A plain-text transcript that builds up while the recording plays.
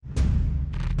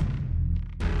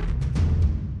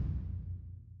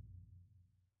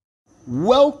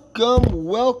Welcome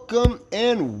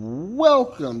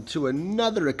to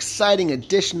another exciting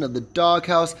edition of the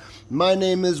Doghouse. My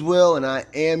name is Will, and I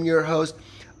am your host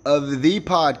of the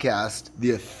podcast,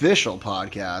 the official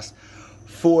podcast,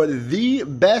 for the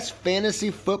best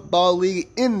fantasy football league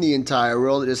in the entire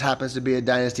world. It just happens to be a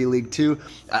Dynasty League too.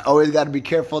 I always got to be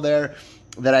careful there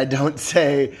that I don't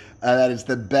say that it's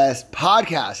the best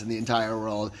podcast in the entire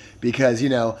world, because,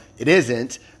 it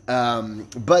isn't.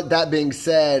 But that being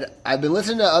said, I've been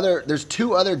listening to there's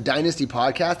two other Dynasty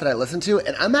podcasts that I listen to,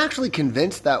 and I'm actually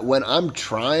convinced that when I'm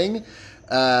trying,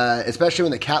 especially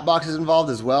when the cat box is involved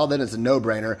as well, then it's a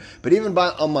no-brainer. But even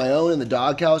on my own in the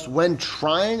Doghouse, when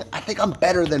trying, I think I'm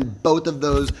better than both of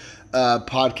those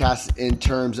podcasts in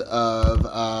terms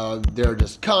of their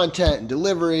just content and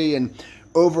delivery and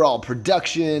overall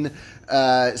production.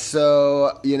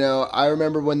 So, I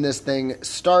remember when this thing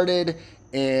started,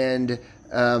 and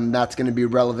that's going to be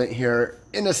relevant here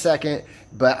in a second,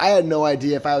 but I had no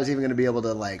idea if I was even going to be able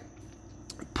to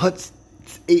put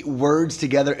 8 words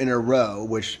together in a row,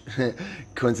 which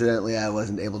coincidentally I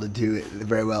wasn't able to do it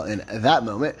very well in that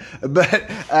moment.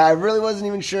 But I really wasn't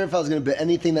even sure if I was going to be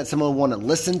anything that someone would want to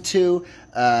listen to.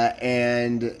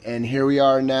 And here we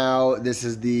are now. This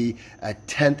is the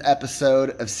 10th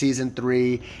episode of season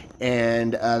 3,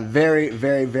 and very,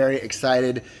 very, very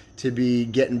excited to be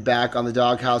getting back on the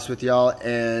Doghouse with y'all.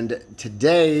 And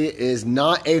today is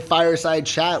not a fireside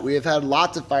chat. We have had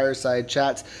lots of fireside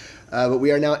chats, but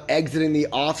we are now exiting the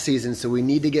off season, so we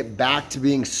need to get back to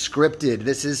being scripted.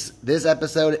 This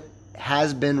episode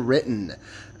has been written,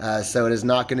 so it is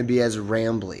not going to be as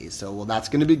rambly. So, that's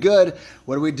going to be good.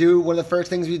 What do we do? One of the first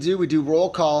things we do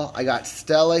roll call. I got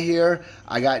Stella here.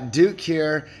 I got Duke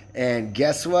here. And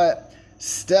guess what?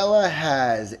 Stella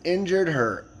has injured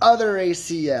her other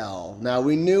ACL. Now,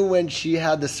 we knew when she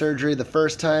had the surgery the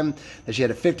first time that she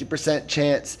had a 50%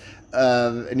 chance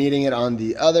of needing it on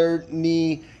the other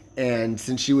knee. And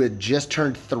since she had just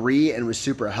turned 3 and was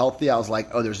super healthy, I was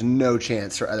like, there's no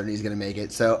chance her other knee's going to make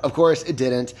it. So, of course, it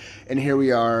didn't. And here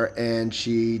we are, and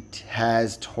she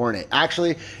has torn it.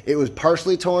 Actually, it was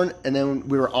partially torn, and then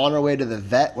we were on our way to the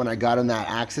vet when I got in that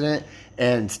accident.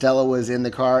 And Stella was in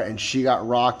the car, and she got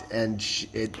rocked, and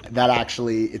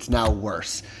it's now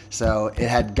worse. So it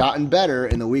had gotten better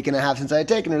in the week and a half since I had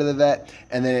taken her to the vet,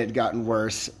 and then it had gotten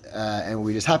worse, and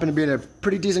we just happened to be in a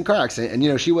pretty decent car accident.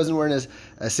 And, she wasn't wearing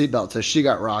a seatbelt, so she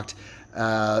got rocked.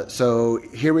 So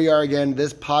here we are again.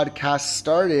 This podcast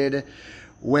started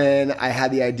when I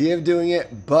had the idea of doing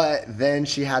it, but then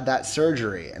she had that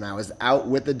surgery, and I was out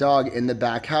with the dog in the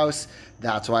back house.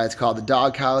 That's why it's called the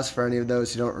Doghouse, for any of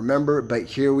those who don't remember. But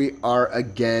here we are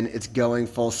again. It's going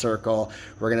full circle.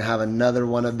 We're going to have another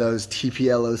one of those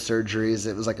TPLO surgeries.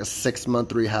 It was like a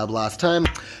 6-month rehab last time.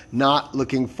 Not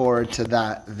looking forward to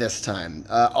that this time.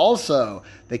 Also,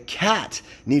 the cat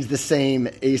needs the same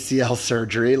ACL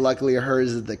surgery. Luckily,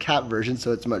 hers is the cat version,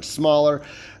 so it's much smaller.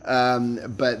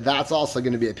 But that's also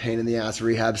going to be a pain in the ass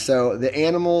rehab. So the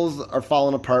animals are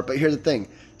falling apart. But here's the thing.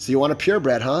 So you want a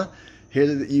purebred, huh?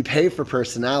 You pay for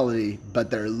personality, but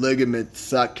their ligaments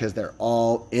suck because they're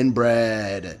all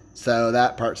inbred. So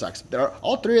that part sucks.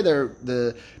 All 3 of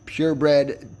the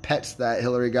purebred pets that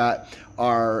Hillary got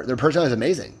their personality is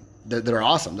amazing. They're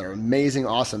awesome. They're amazing,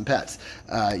 awesome pets.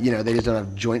 They just don't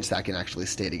have joints that can actually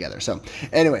stay together. So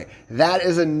anyway, that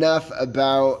is enough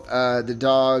about the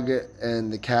dog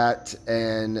and the cat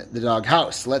and the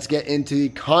Doghouse. Let's get into the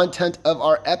content of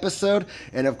our episode.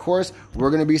 And of course,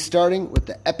 we're going to be starting with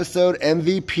the episode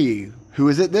MVP. Who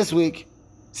is it this week?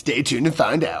 Stay tuned to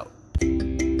find out.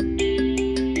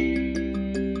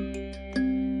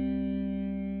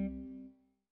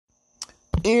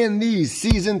 And the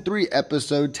Season 3,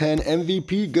 Episode 10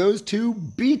 MVP goes to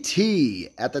BT.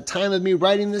 At the time of me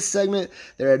writing this segment,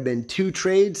 there had been 2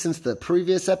 trades since the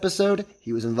previous episode.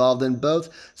 He was involved in both.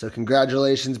 So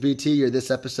congratulations, BT. You're this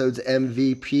episode's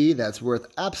MVP. That's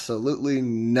worth absolutely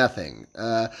nothing.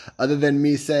 Other than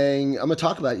me saying, I'm going to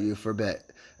talk about you for a bit.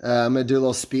 I'm going to do a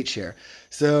little speech here.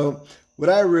 So what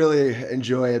I really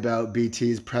enjoy about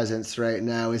BT's presence right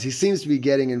now is he seems to be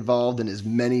getting involved in as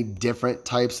many different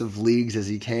types of leagues as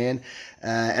he can.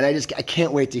 And I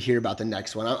can't wait to hear about the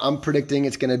next one. I'm predicting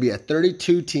it's going to be a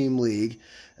 32-team league,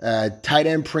 tight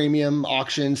end premium,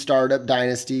 auction, startup,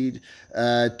 dynasty,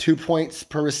 2 points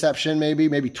per reception,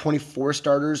 maybe 24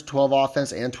 starters, 12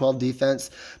 offense and 12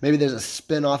 defense. Maybe there's a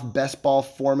spin-off best ball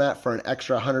format for an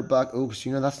extra $100. Oops,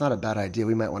 that's not a bad idea.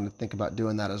 We might want to think about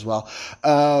doing that as well.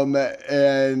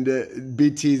 And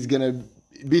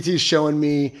BT's showing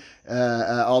me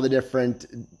all the different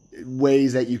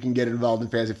ways that you can get involved in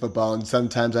fantasy football, and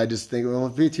sometimes I just think, well,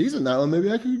 if BT's in that one,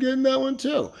 maybe I could get in that one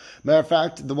too. Matter of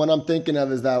fact, the one I'm thinking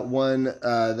of is that one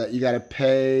that you got to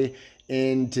pay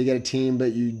in to get a team,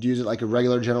 but you use it like a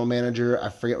regular general manager. I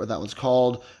forget what that one's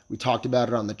called. We talked about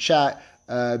it on the chat.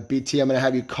 BT, I'm going to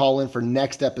have you call in for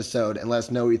next episode and let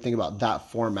us know what you think about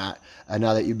that format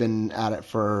now that you've been at it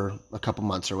for a couple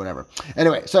months or whatever.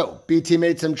 Anyway, so BT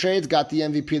made some trades, got the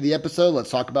MVP of the episode. Let's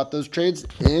talk about those trades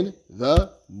in the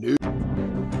news.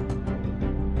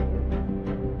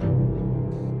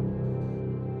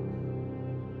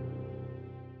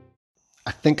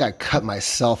 I think I cut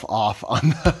myself off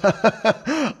on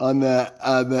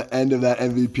the end of that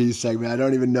MVP segment. I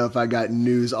don't even know if I got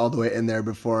news all the way in there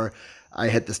before I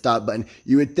hit the stop button.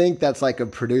 You would think that's like a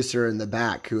producer in the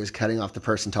back who is cutting off the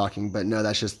person talking, but no,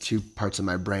 that's just two parts of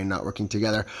my brain not working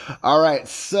together. All right,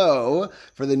 so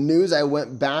for the news, I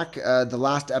went back. The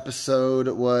last episode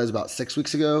was about 6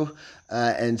 weeks ago,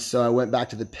 and so I went back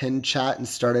to the pin chat and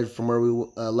started from where we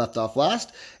left off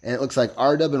last. And it looks like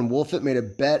R-Dub and Wolfit made a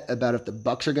bet about if the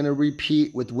Bucks are going to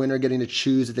repeat, with winner getting to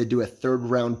choose if they do a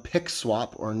third-round pick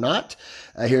swap or not.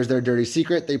 Here's their dirty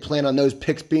secret. They plan on those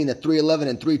picks being the 311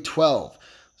 and 312.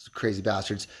 Crazy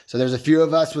bastards. So there's a few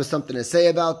of us with something to say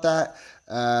about that,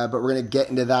 but we're going to get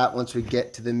into that once we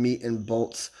get to the meat and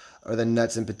bolts or the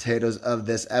nuts and potatoes of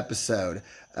this episode.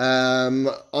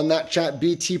 On that chat,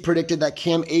 BT predicted that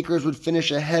Cam Akers would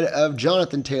finish ahead of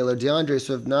Jonathan Taylor, DeAndre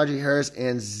Swift, Najee Harris,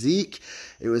 and Zeke.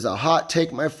 It was a hot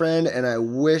take, my friend, and I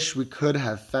wish we could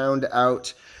have found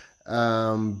out.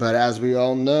 But as we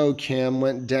all know, Cam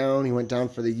went down. He went down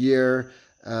for the year.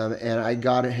 And I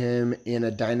got him in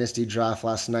a dynasty draft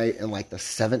last night in like the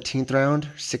 17th round,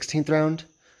 16th round.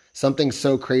 Something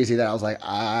so crazy that I was like,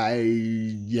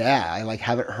 I like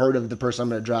haven't heard of the person I'm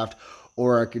going to draft,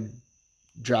 or I could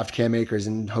draft Cam Akers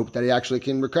and hope that he actually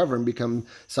can recover and become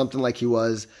something like he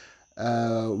was.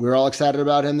 We're all excited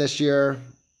about him this year.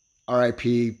 RIP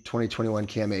 2021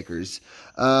 Cam Akers.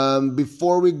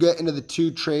 Before we get into the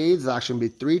two trades, there's actually going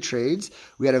to be three trades.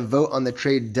 We had a vote on the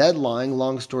trade deadline.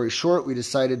 Long story short, we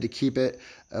decided to keep it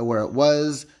where it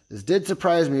was. This did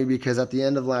surprise me because at the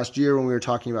end of last year when we were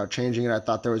talking about changing it, I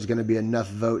thought there was going to be enough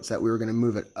votes that we were going to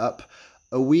move it up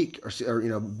a week or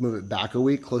move it back a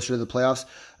week closer to the playoffs.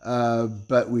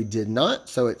 But we did not.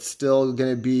 So it's still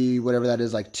going to be whatever that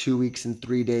is, like 2 weeks and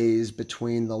 3 days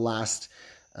between the last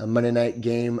Monday night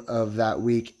game of that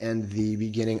week and the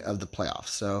beginning of the playoffs.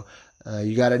 So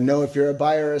you got to know if you're a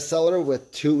buyer or a seller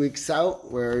with 2 weeks out,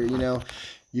 where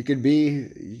you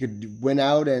could win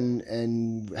out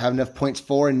and have enough points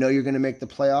for and know you're going to make the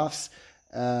playoffs,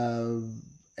 and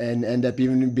end up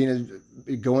even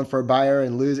going for a buyer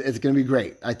and lose. It's going to be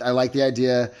great. I like the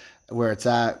idea where it's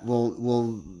at.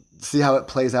 We'll see how it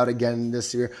plays out again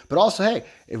this year. But also, hey,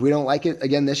 if we don't like it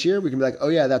again this year, we can be like, oh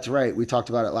yeah, that's right. We talked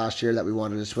about it last year that we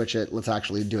wanted to switch it. Let's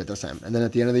actually do it this time. And then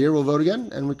at the end of the year, we'll vote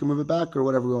again and we can move it back or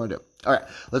whatever we want to do. All right,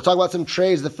 let's talk about some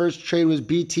trades. The first trade was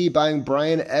BT buying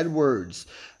Bryan Edwards.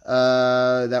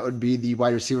 That would be the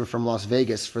wide receiver from Las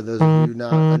Vegas. For those of you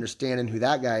not understanding who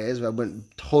that guy is, I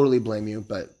wouldn't totally blame you,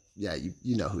 but yeah,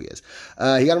 you know who he is.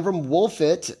 He got him from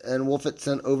Wolfit, and Wolfit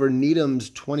sent over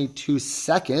Needham's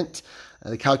 22-second.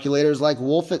 The calculators like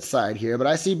Wolfit's side here, but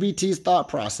I see BT's thought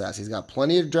process. He's got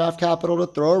plenty of draft capital to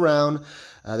throw around.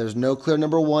 There's no clear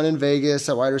number one in Vegas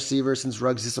at wide receiver since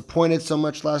Ruggs disappointed so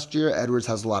much last year. Edwards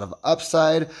has a lot of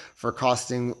upside for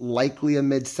costing likely a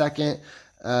mid-second.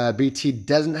 BT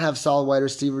doesn't have solid wide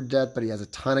receiver depth, but he has a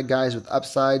ton of guys with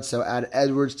upside. So add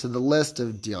Edwards to the list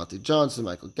of Deontay Johnson,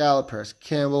 Michael Gallup, Paris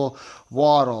Campbell,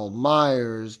 Waddle,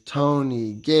 Myers,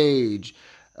 Tony, Gage.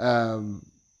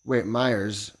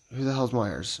 Myers. Who the hell's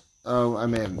Myers? Oh,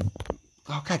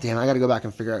 god damn, I got to go back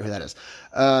and figure out who that is.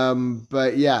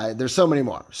 But yeah, there's so many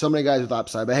more. So many guys with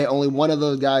upside. But hey, only one of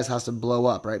those guys has to blow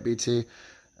up, right, BT?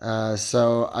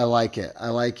 So I like it. And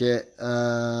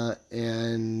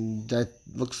that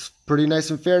looks pretty nice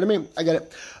and fair to me. I get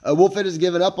it. Wolfit has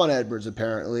given up on Edwards,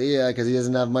 apparently, because he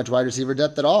doesn't have much wide receiver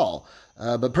depth at all.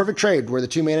 But perfect trade where the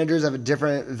two managers have a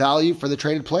different value for the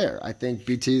traded player. I think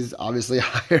BT's obviously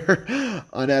higher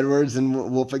on Edwards and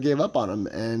Wolfit gave up on him.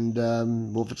 And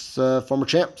Wolfit's a former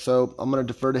champ, so I'm going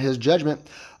to defer to his judgment.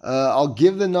 I'll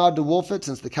give the nod to Wolfit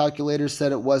since the calculators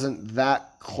said it wasn't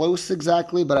that close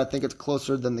exactly, but I think it's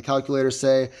closer than the calculators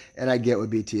say, and I get what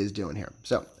BT is doing here.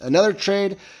 So another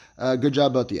trade. Good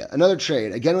job, both of you. Another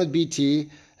trade, again with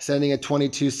BT, sending a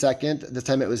 22-second. This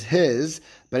time it was his,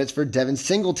 but it's for Devin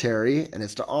Singletary, and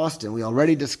it's to Austin. We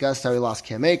already discussed how he lost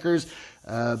Cam Akers,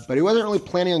 but he wasn't really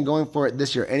planning on going for it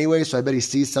this year anyway, so I bet he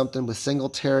sees something with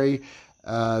Singletary.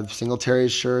 Singletary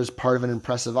sure is part of an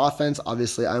impressive offense.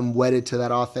 Obviously, I'm wedded to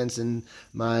that offense in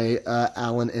my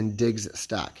Allen and Diggs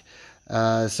stack.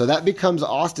 So that becomes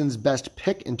Austin's best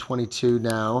pick in 22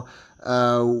 now.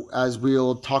 As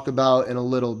we'll talk about in a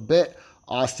little bit,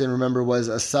 Austin, remember, was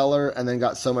a seller and then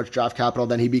got so much draft capital,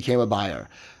 then he became a buyer.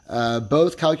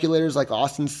 Both calculators like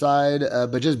Austin's side,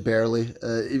 but just barely,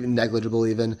 even negligible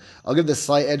even. I'll give the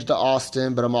slight edge to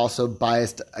Austin, but I'm also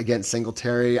biased against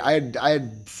Singletary. I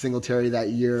had Singletary that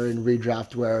year in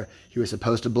redraft where he was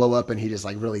supposed to blow up and he just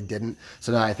like really didn't.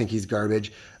 So now I think he's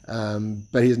garbage.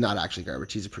 But he's not actually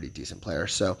garbage. He's a pretty decent player.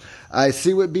 So I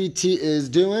see what BT is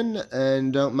doing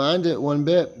and don't mind it one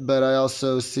bit, but I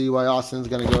also see why Austin's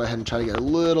going to go ahead and try to get a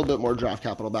little bit more draft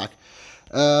capital back.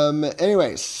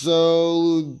 Anyway,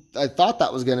 so I thought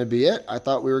that was going to be it. I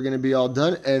thought we were going to be all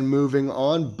done and moving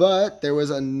on, but there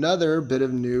was another bit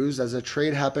of news as a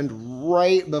trade happened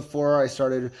right before I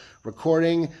started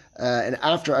recording, and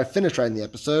after I finished writing the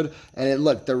episode, and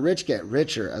the rich get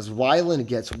richer as Weiland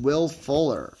gets Will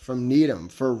Fuller from Needham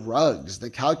for Ruggs. The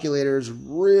calculators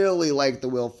really like the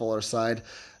Will Fuller side.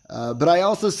 But I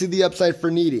also see the upside for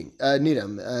Needham.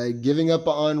 Giving up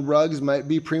on Ruggs might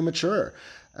be premature.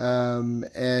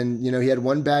 And he had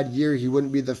one bad year. He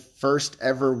wouldn't be the first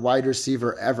ever wide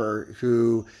receiver ever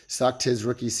who sucked his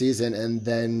rookie season and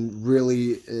then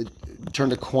really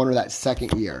turned a corner that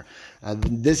second year.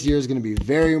 This year is going to be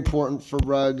very important for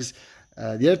Ruggs.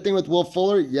 The other thing with Will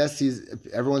Fuller, yes,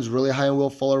 everyone's really high on Will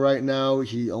Fuller right now.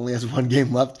 He only has one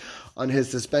game left on his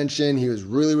suspension. He was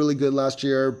really, really good last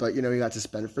year, but he got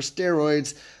suspended for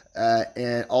steroids.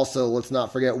 And also, let's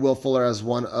not forget, Will Fuller has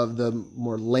one of the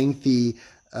more lengthy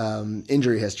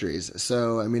injury histories.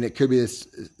 So, it could be this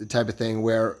type of thing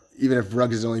where even if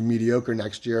Ruggs is only mediocre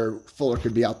next year, Fuller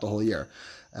could be out the whole year.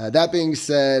 That being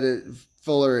said,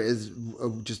 Fuller is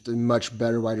just a much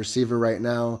better wide receiver right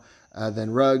now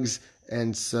than Ruggs.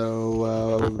 And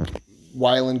so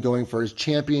Weiland going for his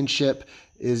championship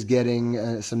is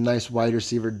getting some nice wide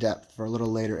receiver depth for a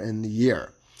little later in the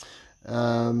year.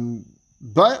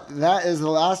 But that is the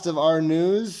last of our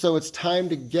news, so it's time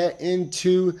to get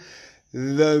into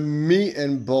the meat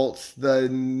and bolts, the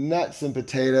nuts and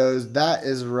potatoes. That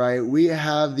is right. We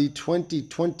have the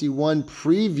 2021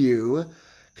 preview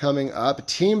coming up,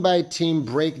 team by team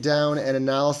breakdown and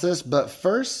analysis. But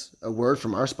first, a word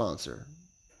from our sponsor.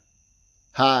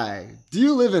 Hi, do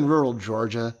you live in rural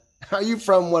Georgia? Are you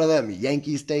from one of them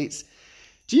Yankee states?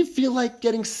 Do you feel like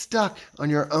getting stuck on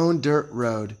your own dirt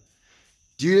road?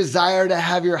 Do you desire to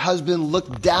have your husband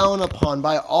looked down upon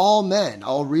by all men,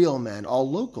 all real men, all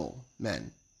local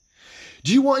men?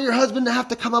 Do you want your husband to have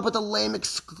to come up with a lame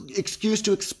excuse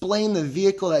to explain the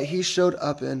vehicle that he showed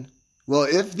up in? Well,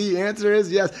 if the answer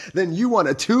is yes, then you want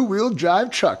a two-wheel drive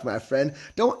truck, my friend.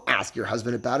 Don't ask your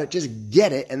husband about it. Just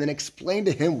get it and then explain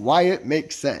to him why it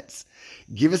makes sense.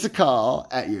 Give us a call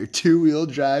at your two-wheel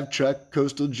drive truck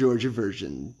Coastal Georgia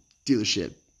version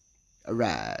dealership. All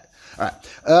right.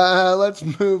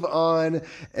 Let's move on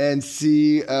and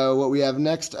see what we have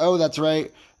next. Oh, that's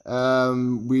right.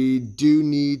 We do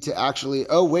need to actually.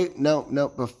 Oh, wait, no.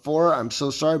 I'm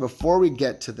so sorry. Before we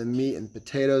get to the meat and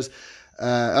potatoes,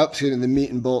 the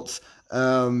meat and bolts.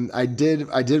 I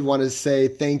did want to say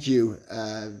thank you.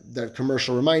 The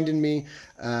commercial reminded me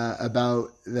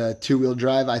about the two-wheel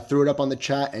drive. I threw it up on the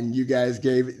chat, and you guys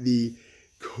gave the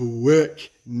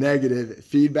quick negative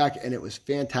feedback, and it was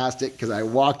fantastic because I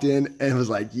walked in and was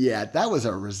like, yeah, that was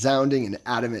a resounding and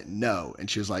adamant no. And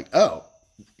she was like, oh,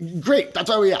 great, that's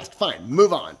why we asked. Fine,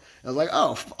 move on. I was like,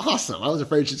 oh, awesome. I was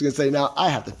afraid she was going to say, now I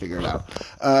have to figure it out.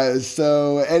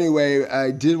 So anyway,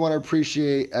 I did want to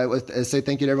say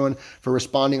thank you to everyone for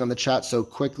responding on the chat so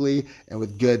quickly and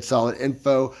with good, solid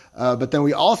info. But then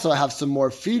we also have some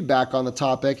more feedback on the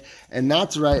topic. And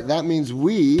that's right. That means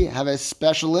we have a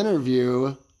special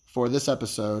interview for this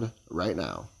episode right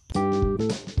now.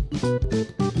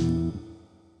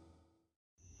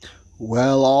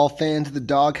 Well, all fans of the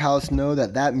Doghouse know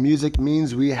that music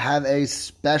means we have a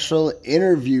special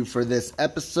interview for this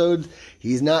episode.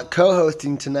 He's not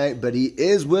co-hosting tonight, but he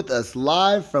is with us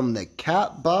live from the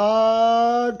Cat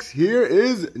Box. Here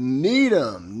is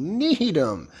Needham.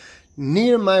 Needham,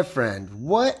 my friend,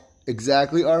 what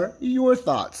exactly are your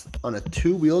thoughts on a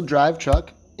two-wheel drive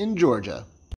truck in Georgia?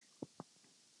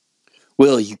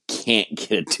 Well, you can't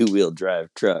get a two-wheel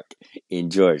drive truck in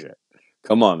Georgia.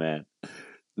 Come on, man.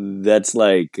 That's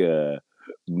like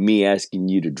me asking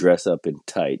you to dress up in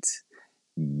tights,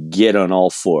 get on all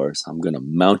fours. I'm going to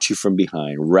mount you from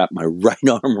behind, wrap my right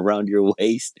arm around your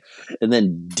waist, and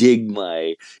then dig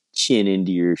my chin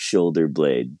into your shoulder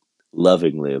blade.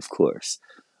 Lovingly, of course.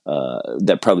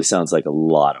 That probably sounds like a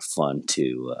lot of fun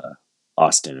to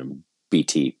Austin and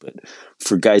BT. But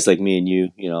for guys like me and you,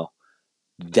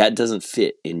 that doesn't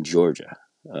fit in Georgia.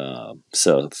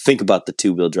 So think about the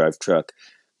 2-wheel drive truck,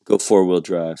 go 4-wheel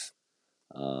drive,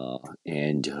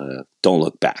 and don't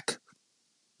look back.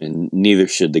 And neither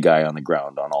should the guy on the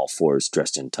ground on all fours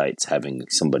dressed in tights having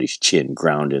somebody's chin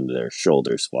ground into their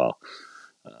shoulders while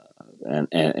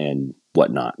and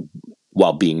whatnot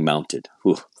while being mounted.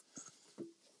 Whew.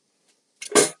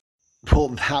 Well,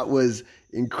 that was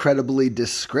incredibly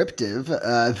descriptive.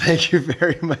 Thank you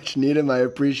very much, Needham. I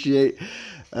appreciate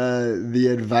the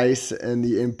advice and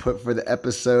the input for the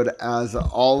episode as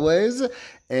always.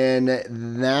 And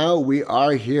now we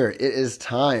are here. It is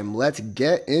time. Let's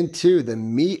get into the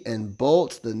meat and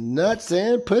bolts, the nuts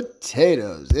and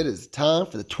potatoes. It is time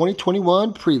for the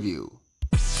 2021 preview.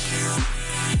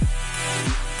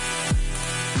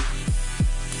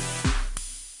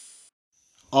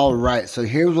 All right, so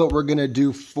here's what we're going to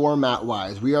do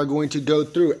format-wise. We are going to go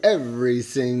through every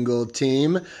single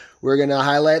team. We're going to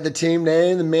highlight the team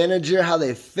name, the manager, how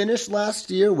they finished last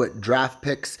year, what draft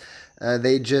picks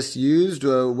they just used,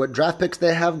 what draft picks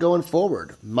they have going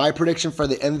forward. My prediction for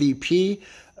the MVP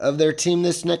of their team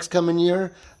this next coming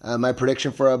year. My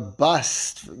prediction for a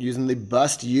bust, using the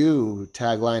Bust You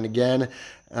tagline again.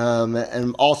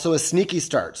 And also a sneaky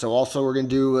start. So also we're going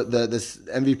to do this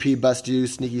MVP Bust You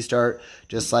sneaky start,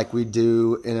 just like we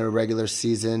do in a regular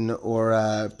season or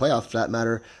playoff for that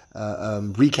matter,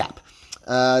 recap.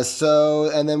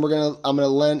 And then I'm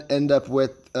going to end up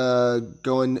with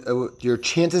going your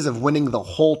chances of winning the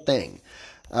whole thing.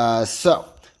 So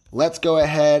let's go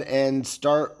ahead and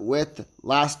start with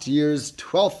last year's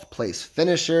 12th place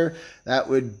finisher. That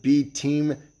would be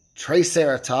Team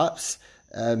Triceratops.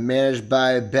 Managed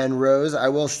by Ben Rose. I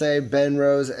will say Ben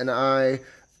Rose and I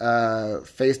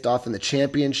faced off in the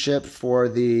championship for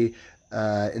the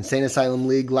Insane Asylum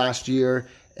League last year,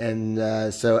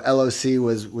 and so LOC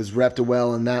was repped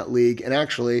well in that league. And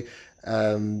actually,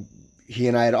 he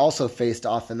and I had also faced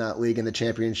off in that league in the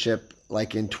championship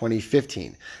like in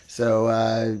 2015.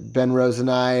 So Ben Rose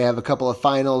and I have a couple of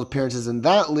final appearances in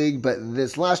that league, but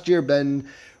this last year, Ben,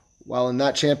 while in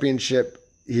that championship,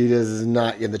 he does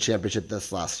not get the championship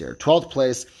this last year. 12th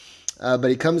place, but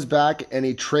he comes back and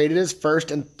he traded his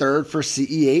first and third for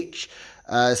CEH.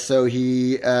 So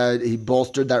he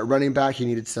bolstered that running back. He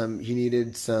needed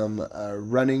some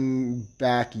running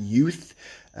back youth,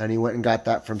 and he went and got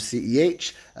that from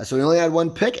CEH. So he only had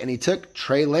one pick, and he took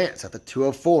Trey Lance at the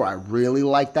 204. I really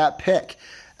like that pick.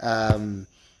 As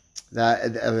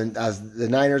the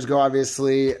Niners go,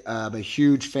 obviously, I'm a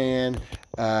huge fan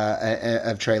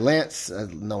of Trey Lance.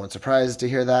 No one's surprised to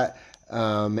hear that.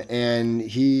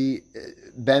 And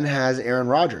Ben has Aaron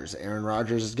Rodgers. Aaron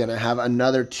Rodgers is going to have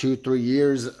another 2-3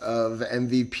 years of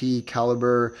MVP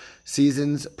caliber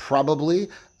seasons, probably.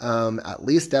 At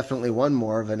least definitely one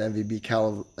more of an MVP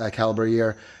caliber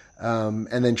year. And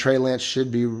then Trey Lance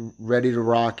should be ready to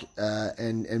rock.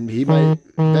 And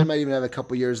Ben might even have a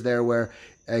couple years there where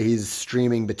he's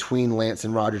streaming between Lance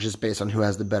and Rodgers just based on who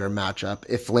has the better matchup.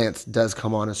 If Lance does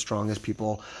come on as strong as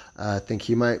people think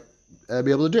he might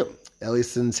be able to do, at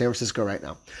least in San Francisco right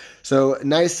now. So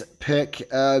nice pick.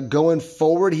 Going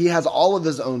forward, he has all of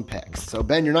his own picks. So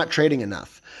Ben, you're not trading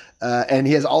enough. And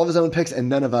he has all of his own picks and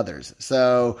none of others.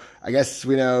 So I guess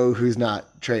we know who's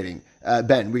not trading.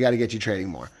 Ben, we got to get you trading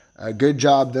more. Good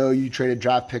job, though. You traded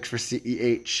draft picks for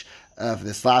CEH for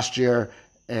this last year.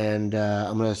 And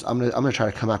I'm gonna try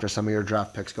to come after some of your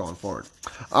draft picks going forward.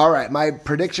 All right, my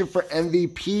prediction for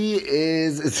MVP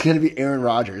is it's gonna be Aaron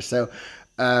Rodgers. So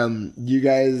you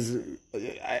guys,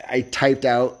 I typed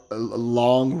out a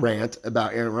long rant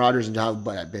about Aaron Rodgers and how,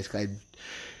 but basically,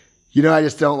 I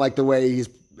just don't like the way he's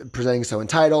presenting so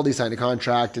entitled. He signed a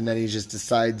contract and then he just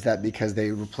decides that because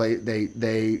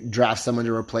they draft someone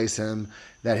to replace him,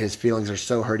 that his feelings are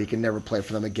so hurt he can never play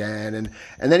for them again.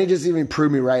 And then he just even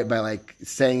proved me right by like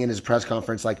saying in his press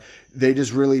conference, like they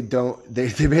just really don't, they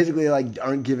basically like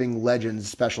aren't giving legends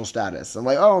special status. I'm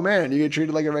like, oh man, you get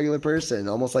treated like a regular person,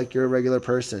 almost like you're a regular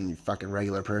person, you fucking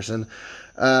regular person.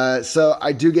 So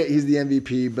I do get he's the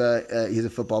MVP, but he's a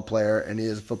football player and he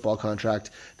has a football contract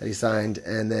that he signed.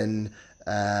 And then,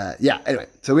 anyway,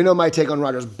 so we know my take on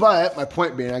Rodgers, but my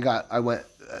point being, I went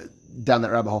down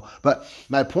that rabbit hole. But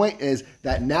my point is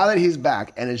that now that he's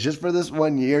back and it's just for this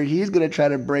 1 year, he's going to try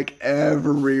to break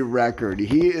every record.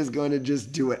 He is going to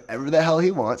just do whatever the hell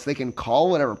he wants. They can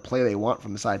call whatever play they want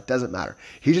from the side. Doesn't matter.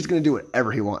 He's just going to do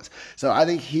whatever he wants. So I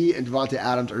think he and Devontae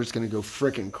Adams are just going to go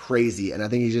freaking crazy. And I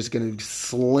think he's just going to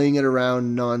sling it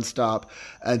around nonstop.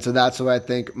 And so that's what I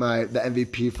think the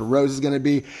MVP for Rose is going to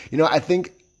be. I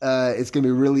think it's going to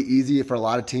be really easy for a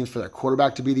lot of teams for their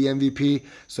quarterback to be the MVP.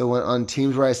 So on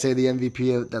teams where I say the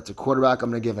MVP, that's a quarterback,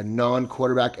 I'm going to give a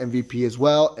non-quarterback MVP as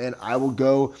well. And I will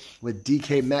go with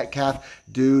DK Metcalf.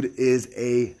 Dude is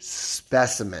a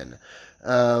specimen.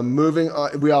 Moving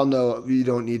on, we all know you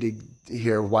don't need to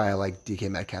hear why I like DK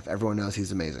Metcalf. Everyone knows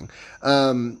he's amazing.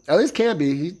 At least can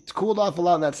be. He cooled off a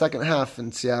lot in that second half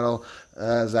in Seattle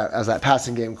as that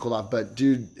passing game cooled off. But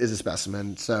dude is a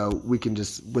specimen, so we can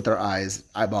just with our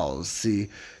eyeballs see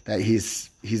that he's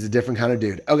a different kind of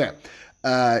dude. Okay,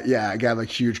 yeah, I got a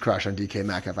huge crush on DK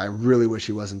Metcalf. I really wish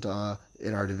he wasn't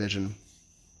in our division.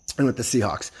 And with the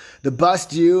Seahawks. The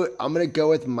bust you, I'm going to go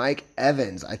with Mike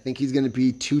Evans. I think he's going to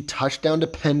be 2 touchdown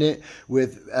dependent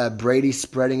with Brady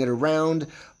spreading it around,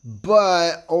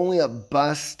 but only a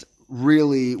bust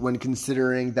really when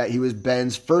considering that he was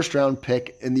Ben's first round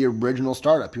pick in the original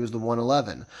startup. He was the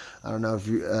 111. I don't know if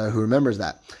you, who remembers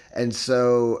that. And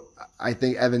so I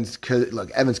think Evans could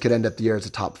end up the year as a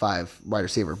top 5 wide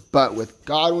receiver, but with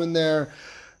Godwin there,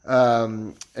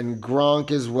 and Gronk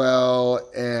as well,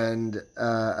 and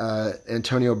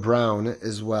Antonio Brown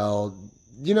as well.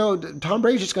 You know, Tom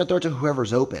Brady's just going to throw it to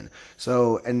whoever's open.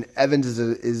 So, and Evans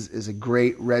is a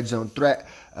great red zone threat,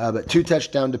 but 2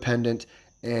 touchdown dependent.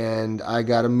 And I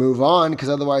got to move on because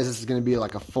otherwise this is going to be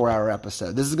like a 4-hour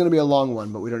episode. This is going to be a long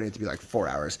one, but we don't need it to be like 4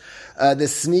 hours. The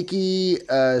sneaky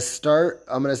start,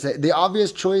 I'm going to say the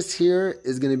obvious choice here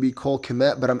is going to be Cole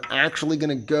Kmet, but I'm actually going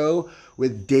to go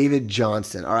with David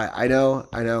Johnson. All right, I know.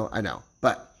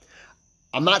 But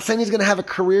I'm not saying he's going to have a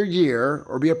career year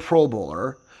or be a Pro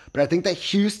Bowler, but I think that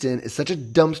Houston is such a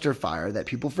dumpster fire that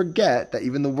people forget that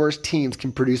even the worst teams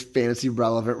can produce fantasy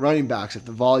relevant running backs if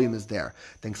the volume is there.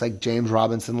 Things like James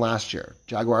Robinson last year.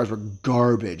 Jaguars were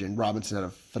garbage and Robinson had a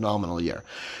phenomenal year.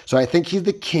 So I think he's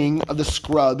the king of the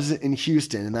scrubs in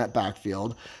Houston in that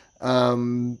backfield.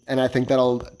 And I think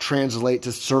that'll translate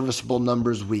to serviceable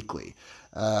numbers weekly.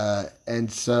 And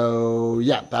so,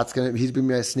 yeah, he's been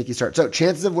my sneaky start. So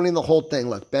chances of winning the whole thing.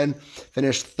 Look, Ben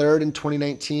finished 3rd in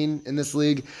 2019 in this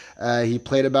league. He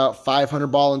played about 500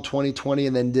 ball in 2020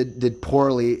 and then did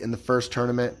poorly in the first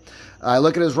tournament. I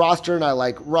look at his roster and I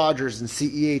like Rodgers and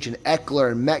CEH and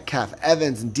Eckler and Metcalf,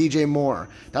 Evans and DJ Moore.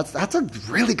 That's a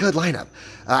really good lineup.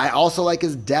 I also like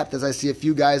his depth as I see a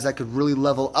few guys that could really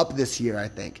level up this year, I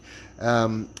think.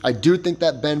 I do think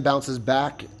that Ben bounces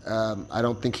back. I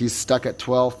don't think he's stuck at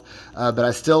 12th, but I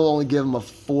still only give him a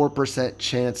 4%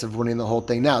 chance of winning the whole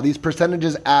thing. Now, these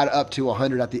percentages add up to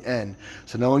 100 at the end,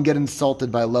 so no one get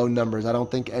insulted by low numbers. I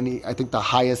think the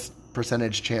highest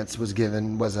percentage chance was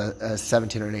given was a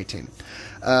 17 or an 18.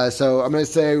 So I'm going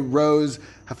to say Rose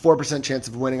have 4% chance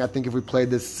of winning. I think if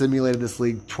we simulated this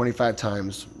league 25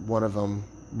 times, one of them,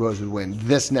 Rose would win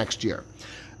this next year.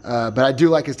 But I do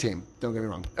like his team. Don't get me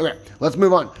wrong. Okay, let's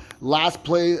move on. Last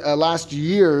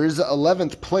year's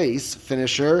 11th place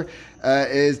finisher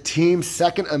is Team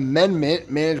Second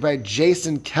Amendment, managed by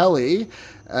Jason Kelly.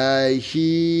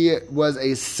 He was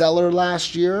a seller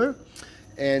last year,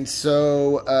 and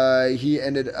so he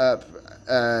ended up,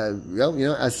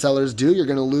 as sellers do, you're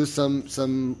going to lose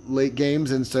some late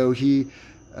games, and so he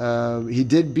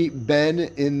did beat Ben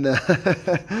in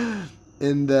the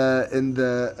in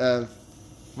the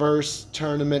first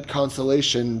tournament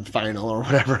consolation final or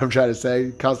whatever I'm trying to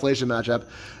say, consolation matchup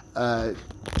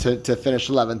to finish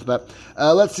 11th. But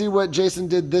let's see what Jason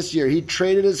did this year. He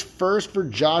traded his first for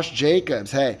Josh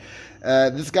Jacobs. Hey,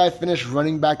 this guy finished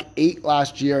running back 8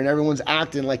 last year, and everyone's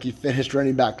acting like he finished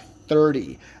running back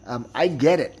 30. I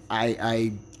get it.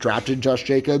 I drafted Josh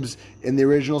Jacobs in the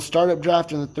original startup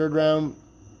draft in the 3rd round.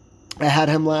 I had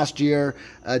him last year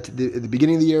at the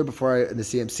beginning of the year before the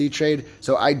CMC trade.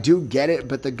 So I do get it,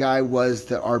 but the guy was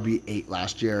the RB8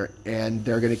 last year, and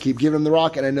they're going to keep giving him the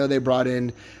rock. And I know they brought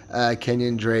in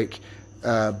Kenyon Drake,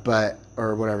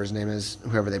 or whatever his name is,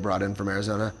 whoever they brought in from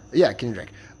Arizona. Yeah, Kenyon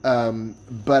Drake.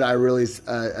 But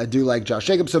I do like Josh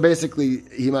Jacobs. So basically,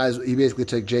 he basically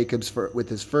took Jacobs with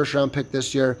his first round pick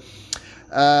this year.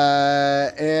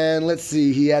 And let's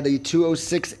see, he had the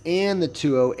 206 and the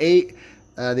 208.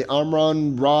 The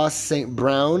Amon-Ra St.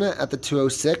 Brown at the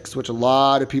 206, which a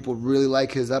lot of people really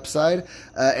like his upside,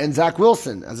 and Zach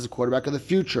Wilson as his quarterback of the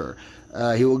future.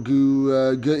 He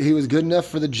was good enough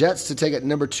for the Jets to take it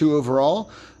number 2 overall.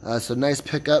 So nice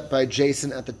pickup by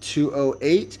Jason at the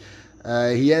 208.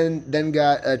 He then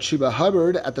got Chuba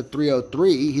Hubbard at the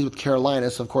 303. He's with Carolina,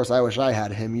 so of course I wish I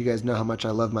had him. You guys know how much I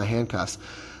love my handcuffs.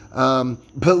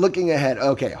 But looking ahead,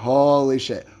 okay, holy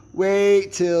shit.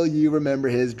 Wait till you remember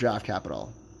his draft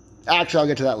capital. Actually, I'll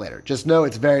get to that later. Just know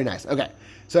it's very nice. Okay,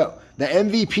 so the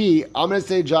MVP, I'm going to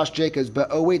say Josh Jacobs, but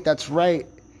oh wait, that's right.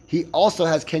 he also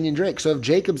has Kenyon Drake. So if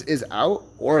Jacobs is out,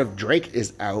 or if Drake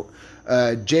is out,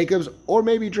 Jacobs or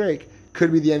maybe Drake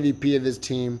could be the MVP of his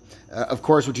team. Of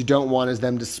course, what you don't want is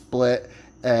them to split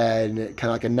and kind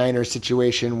of like a Niners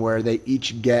situation where they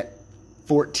each get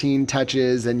 14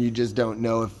 touches and you just don't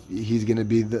know if he's going to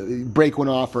be the break one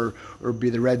off or be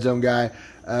the red zone guy.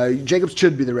 Jacobs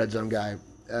should be the red zone guy,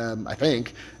 I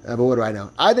think. But what do I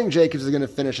know? I think Jacobs is going to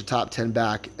finish a top 10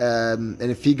 back. And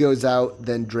if he goes out,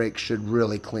 then Drake should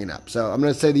really clean up. So I'm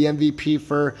going to say the MVP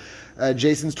for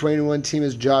Jason's 21 team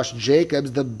is Josh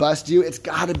Jacobs. The bust you, it's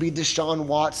got to be Deshaun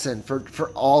Watson for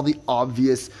all the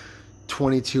obvious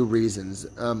 22 reasons.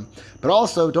 But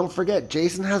also, don't forget,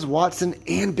 Jason has Watson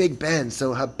and Big Ben,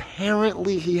 so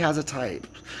apparently he has a type.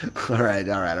 All right.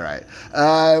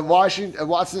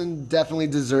 Watson definitely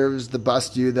deserves the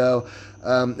bust you, though,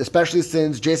 especially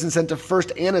since Jason sent a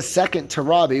first and a second to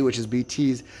Robbie, which is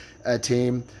BT's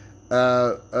team,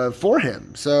 for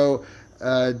him. So,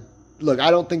 look,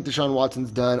 I don't think Deshaun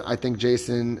Watson's done. I think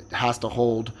Jason has to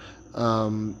hold,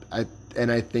 and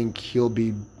I think he'll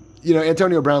be.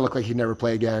 Antonio Brown looked like he'd never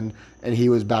play again, and he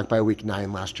was back by week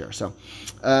 9 last year. So,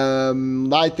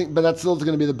 I think, but that's still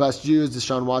going to be the best use,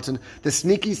 Deshaun Watson. The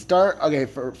sneaky start, okay,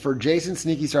 for Jason's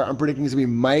sneaky start, I'm predicting it's going to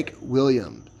be Mike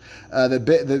Williams.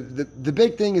 The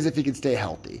big thing is if he can stay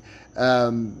healthy.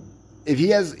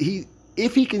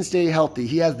 If he can stay healthy,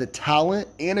 he has the talent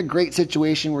and a great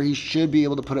situation where he should be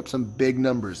able to put up some big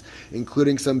numbers,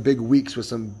 including some big weeks with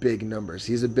some big numbers.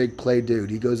 He's a big play dude.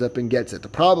 He goes up and gets it. The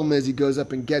problem is he goes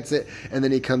up and gets it, and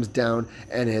then he comes down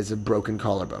and has a broken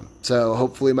collarbone. So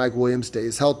hopefully Mike Williams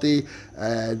stays healthy.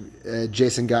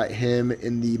 Jason got him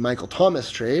in the Michael Thomas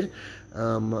trade.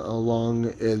 Along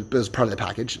as part of the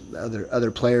package,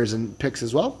 other players and picks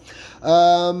as well.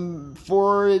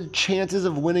 For chances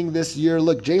of winning this year,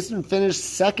 look, Jason finished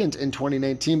second in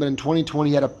 2019, but in 2020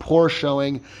 he had a poor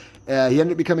showing. He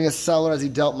ended up becoming a seller as he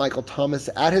dealt Michael Thomas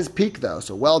at his peak, though,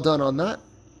 so well done on that.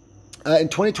 In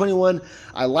 2021,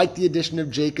 I like the addition of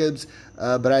Jacobs,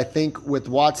 but I think with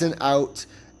Watson out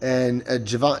and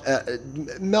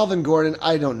Melvin Gordon,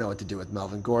 I don't know what to do with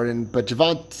Melvin Gordon, but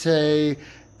Javonte...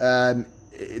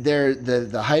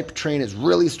 the hype train is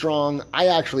really strong. I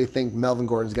actually think Melvin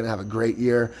Gordon's going to have a great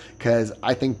year because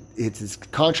I think it's his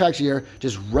contract year.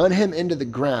 Just run him into the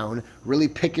ground. Really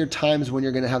pick your times when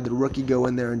you're going to have the rookie go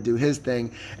in there and do his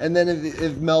thing. And then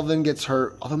if Melvin gets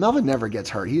hurt, although Melvin never gets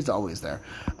hurt, he's always there.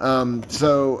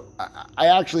 So I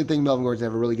actually think Melvin Gordon's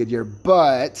going to have a really good year.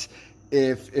 But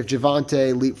if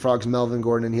Javonte leapfrogs Melvin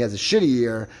Gordon and he has a shitty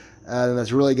year, then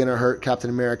that's really going to hurt Captain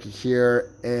America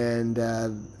here, and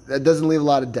that doesn't leave a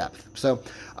lot of depth. So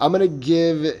I'm going to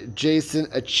give Jason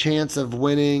a chance of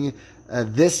winning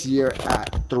this year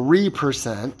at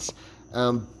 3%.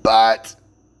 But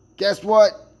guess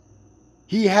what?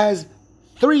 He has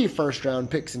 3 first-round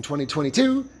picks in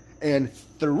 2022 and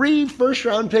 3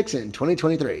 first-round picks in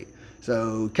 2023.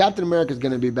 So Captain America is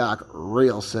going to be back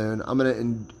real soon. I'm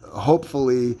going to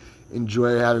hopefully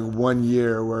enjoy having 1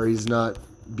 year where he's not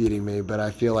beating me, but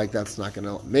I feel like that's not going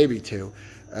to, maybe 2.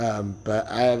 But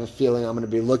I have a feeling I'm going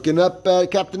to be looking up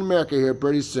Captain America here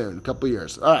pretty soon, a couple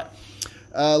years. All right,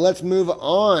 let's move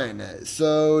on.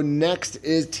 So next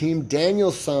is Team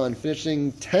Danielson,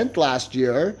 finishing 10th last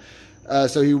year.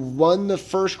 So he won the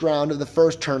first round of the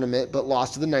first tournament, but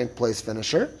lost to the 9th place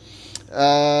finisher.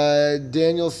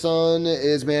 Danielson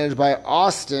is managed by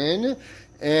Austin.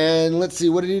 And let's see,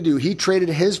 what did he do? He traded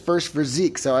his first for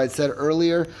Zeke. So I said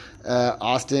earlier,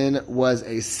 Austin was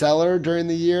a seller during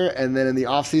the year, and then in the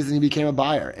offseason he became a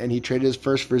buyer. And he traded his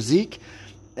first for Zeke,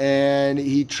 and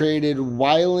he traded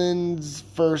Weiland's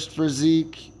first for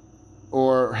Zeke,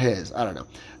 or his, I don't know.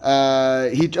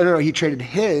 He traded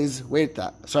his,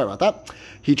 sorry about that.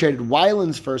 He traded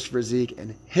Weiland's first for Zeke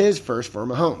and his first for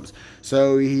Mahomes.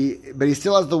 But he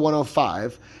still has the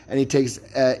 105, and he takes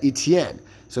Etienne.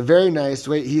 So very nice.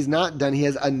 Wait, he's not done. He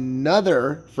has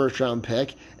another first-round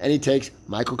pick, and he takes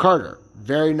Michael Carter.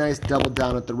 Very nice double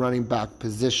down at the running back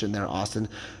position there, Austin.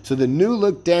 So the new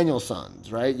look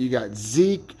Danielsons, right? You got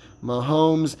Zeke,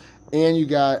 Mahomes, and you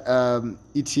got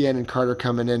Etienne and Carter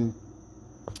coming in.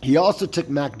 He also took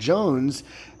Mac Jones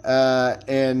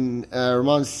and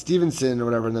Ramon Stevenson or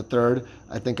whatever in the third.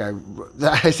 I think I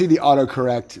see the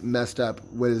autocorrect messed up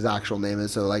what his actual name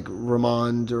is. So like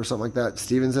Ramon or something like that.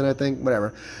 Stevenson, I think,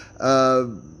 whatever.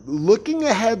 Looking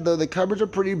ahead, though, the cupboards are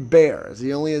pretty bare, as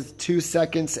he only has 2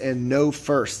 seconds and no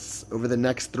firsts over the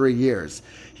next 3 years.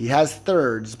 He has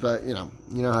thirds, but you know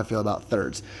how I feel about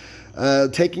thirds.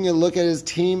 Taking a look at his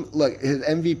team, look, his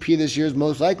MVP this year is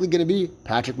most likely going to be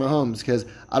Patrick Mahomes, because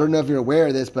I don't know if you're aware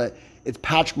of this, but it's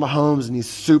Patrick Mahomes and he's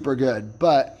super good.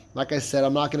 But Like I said,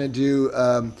 I'm not going to do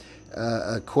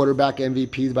quarterback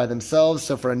MVPs by themselves.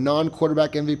 So for a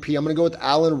non-quarterback MVP, I'm going to go with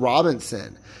Allen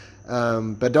Robinson.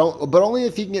 But only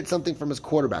if he can get something from his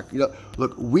quarterback.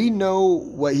 Look, we know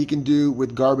what he can do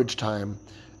with garbage time.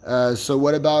 So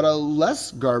what about a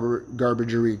less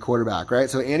garbagery quarterback, right?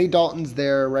 So Andy Dalton's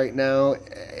there right now.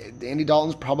 Andy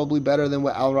Dalton's probably better than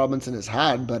what Allen Robinson has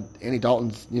had, but Andy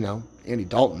Dalton's, Andy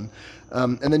Dalton.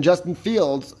 And then Justin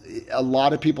Fields, a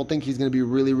lot of people think he's going to be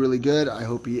really, really good. I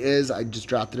hope he is. I just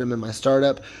drafted him in my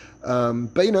startup.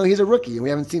 But he's a rookie and we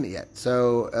haven't seen it yet.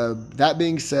 So that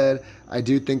being said, I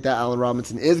do think that Allen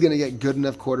Robinson is going to get good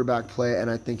enough quarterback play, and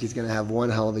I think he's going to have one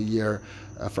hell of a year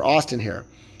for Austin here.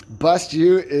 Bust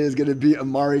you is going to be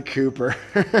Amari Cooper.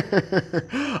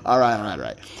 All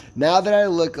right. Now that I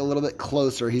look a little bit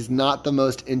closer, he's not the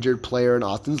most injured player in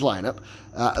Austin's lineup.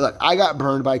 Look, I got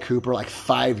burned by Cooper like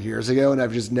 5 years ago, and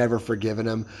I've just never forgiven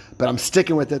him. But I'm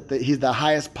sticking with it that he's the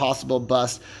highest possible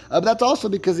bust. But that's also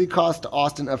because he cost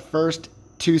Austin a first,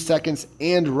 2 seconds,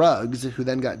 and Ruggs, who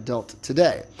then got dealt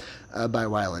today by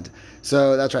Weiland.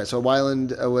 So that's right. So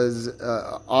Weiland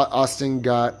Austin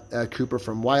got Cooper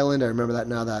from Weiland. I remember that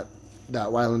now that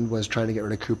Weiland was trying to get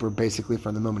rid of Cooper basically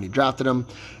from the moment he drafted him.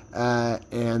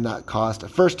 And that cost a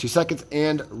first, 2 seconds,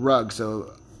 and Ruggs.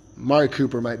 So Amari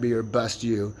Cooper might be your bust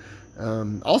you.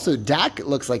 Also, Dak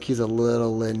looks like he's a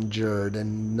little injured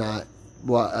and not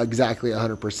exactly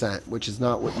 100%, which is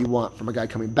not what you want from a guy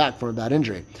coming back from a bad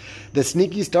injury. The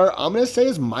sneaky start, I'm going to say,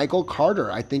 is Michael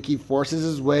Carter. I think he forces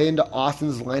his way into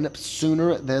Austin's lineup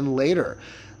sooner than later.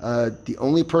 The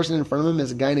only person in front of him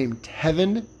is a guy named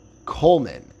Tevin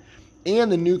Coleman.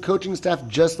 And the new coaching staff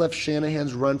just left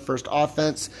Shanahan's run-first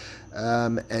offense.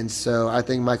 And so I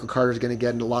think Michael Carter is going to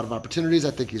get a lot of opportunities.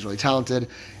 I think he's really talented.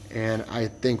 And I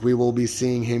think we will be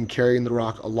seeing him carrying the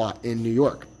rock a lot in New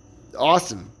York.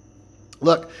 Austin.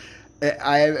 Look,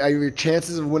 I have your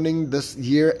chances of winning this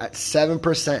year at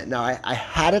 7%. Now I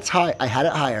had it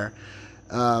higher,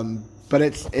 but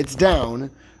it's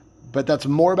down. But that's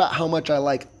more about how much I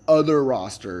like other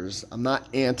rosters. I'm not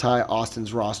anti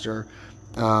Austin's roster.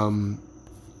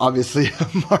 Obviously,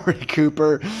 Amari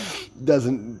Cooper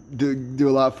doesn't do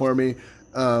a lot for me.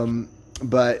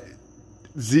 But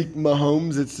Zeke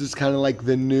Mahomes, it's just kind of like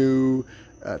the new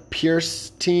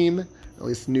Pierce team. At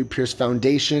least the new Pierce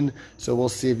Foundation. So we'll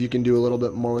see if you can do a little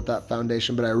bit more with that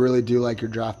foundation. But I really do like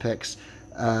your draft picks.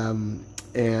 I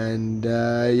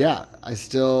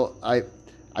still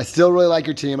really like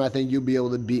your team. I think you'll be able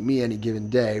to beat me any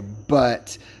given day.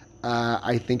 But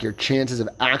I think your chances of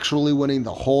actually winning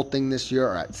the whole thing this year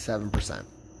are at 7%.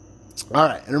 All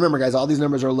right. And remember, guys, all these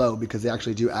numbers are low because they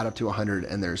actually do add up to 100,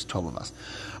 and there's 12 of us.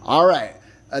 All right.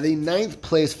 The 9th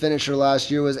place finisher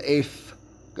last year was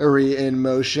in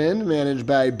Motion, managed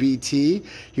by BT.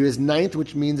 He was 9th,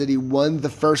 which means that he won the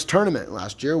first tournament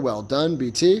last year. Well done,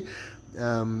 BT.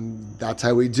 That's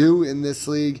how we do in this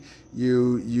league.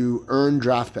 You earn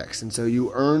draft picks, and so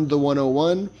you earned the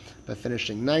 101 by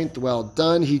finishing 9th. Well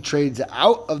done. He trades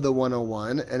out of the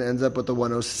 101 and ends up with the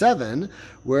 107,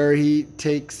 where he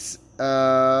takes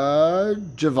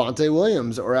Javonte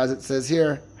Williams, or as it says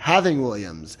here, Having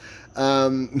Williams.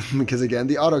 Because again,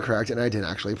 the autocorrect, and I didn't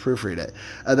actually proofread it.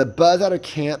 The buzz out of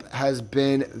camp has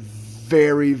been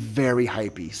very, very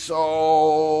hypey.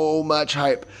 So much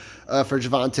hype for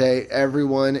Javonte.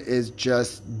 Everyone is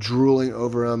just drooling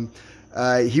over him.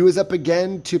 He was up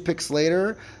again 2 picks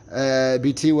later,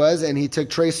 BT was, and he took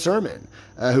Trey Sermon,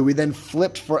 who we then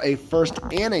flipped for a first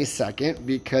and a second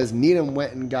because Needham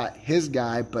went and got his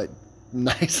guy, but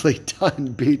nicely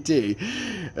done, BT.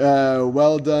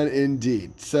 Well done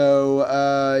indeed.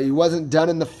 So he wasn't done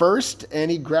in the first,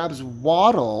 and he grabs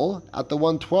Waddle at the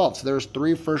 112. So there's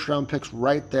 3 first-round picks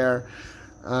right there.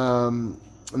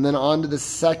 And then on to the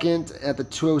second at the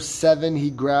 207, he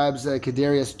grabs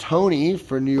Kadarius Toney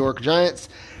for New York Giants.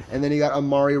 And then he got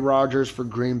Amari Rodgers for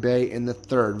Green Bay in the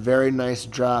third. Very nice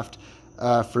draft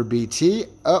for BT.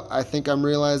 Oh, I think I'm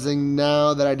realizing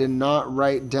now that I did not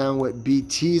write down what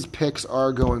BT's picks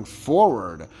are going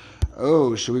forward.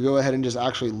 Oh, should we go ahead and just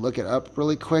actually look it up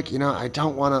really quick? I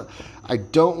don't want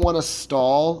to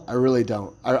stall. I really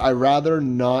don't. I rather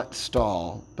not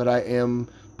stall, but I am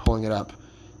pulling it up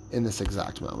in this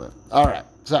exact moment. All right,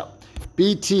 so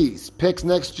BT's picks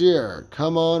next year.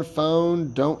 Come on,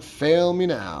 phone, don't fail me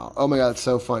now. Oh my God, it's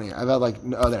so funny. I've had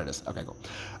there it is. Okay, cool.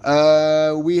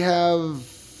 We have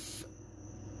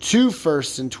 2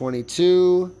 firsts in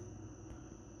 22,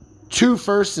 2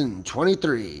 firsts in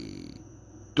 23,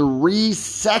 3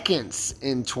 seconds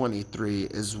in 23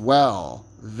 as well.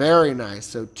 Very nice.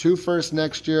 So 2 firsts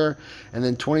next year, and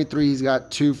then 23 he's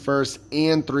got 2 firsts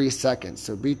and 3 seconds.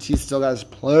 So BT still has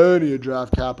plenty of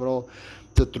draft capital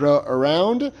to throw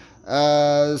around.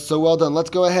 So well done.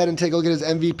 Let's go ahead and take a look at his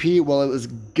MVP. Well, it was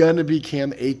going to be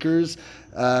Cam Akers.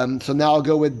 So now I'll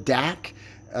go with Dak.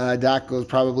 Dak was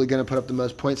probably going to put up the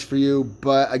most points for you.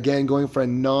 But again, going for a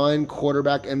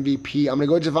non-quarterback MVP, I'm going to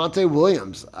go with Javonte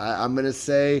Williams. I'm going to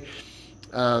say,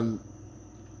 I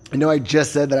know I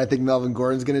just said that I think Melvin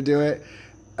Gordon's going to do it.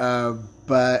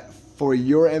 But for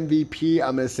your MVP,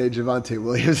 I'm going to say Javonte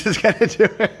Williams is going to do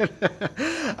it.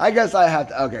 I guess I have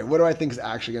to. Okay, what do I think is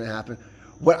actually going to happen?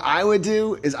 What I would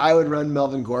do is I would run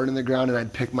Melvin Gordon in the ground and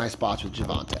I'd pick my spots with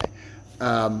Javonte.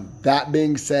 That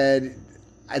being said,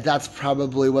 that's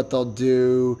probably what they'll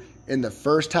do in the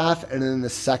first half, and then in the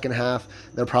second half,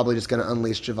 they're probably just going to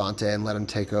unleash Javonte and let him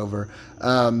take over.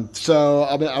 So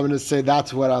I'm going to say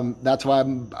that's why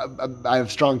I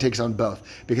have strong takes on both,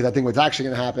 because I think what's actually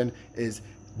going to happen is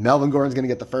Melvin Gordon's going to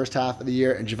get the first half of the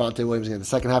year, and Javonte Williams is going to get the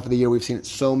second half of the year. We've seen it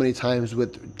so many times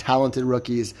with talented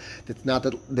rookies.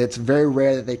 That's very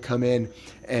rare that they come in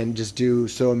and just do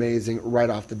so amazing right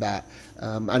off the bat.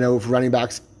 I know if running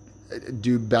backs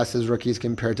do best as rookies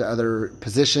compared to other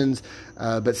positions,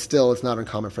 but still it's not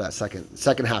uncommon for that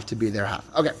second half to be their half.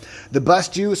 Okay, the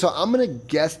bust you. So I'm going to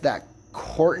guess that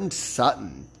Courtland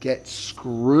Sutton gets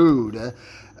screwed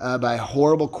by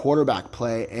horrible quarterback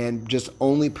play and just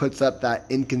only puts up that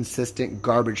inconsistent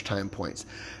garbage time points.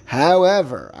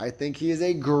 However, I think he has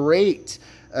a great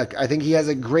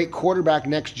quarterback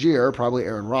next year, probably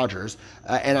Aaron Rodgers.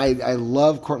 And I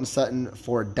love Courtland Sutton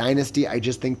for Dynasty. I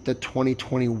just think the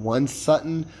 2021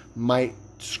 Sutton might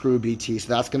screw BT. So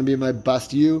that's going to be my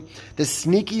bust you. The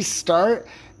sneaky start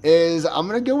is I'm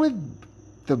going to go with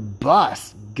the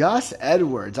bust, Gus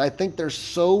Edwards. I think they're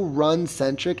so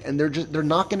run-centric, and they're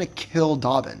not going to kill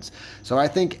Dobbins. So I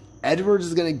think Edwards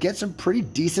is going to get some pretty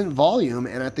decent volume,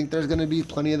 and I think there's going to be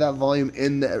plenty of that volume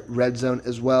in the red zone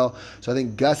as well. So I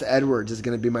think Gus Edwards is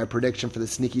going to be my prediction for the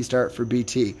sneaky start for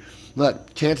BT.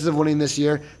 Look, chances of winning this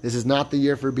year, this is not the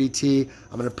year for BT.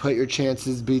 I'm going to put your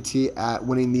chances, BT, at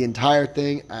winning the entire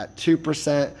thing at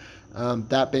 2%.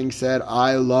 That being said,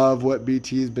 I love what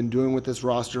BT has been doing with this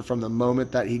roster from the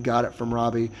moment that he got it from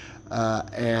Robbie.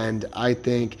 And I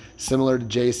think, similar to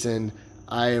Jason,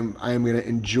 I am going to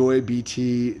enjoy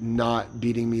BT not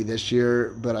beating me this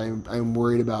year, but I'm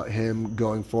worried about him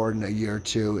going forward in a year or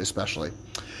two, especially.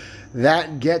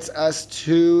 That gets us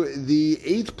to the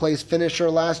 8th place finisher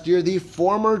last year, the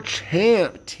former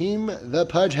champ, Team the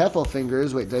Pudge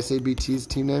Heffelfingers. Wait, did I say BT's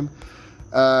team name?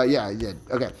 Yeah, I did.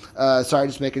 Okay. Sorry,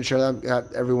 just making sure that I've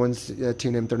got everyone's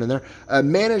team name thrown in there.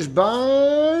 Managed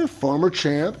by former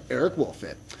champ Eric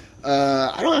Wolfit.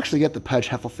 I don't actually get the Pudge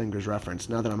Heffelfingers reference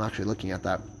now that I'm actually looking at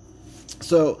that.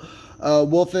 So,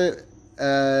 Wolfit,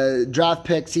 draft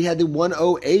picks, he had the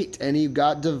 108, and he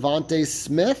got Devontae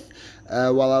Smith.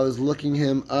 While I was looking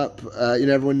him up,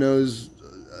 everyone knows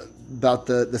about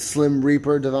the Slim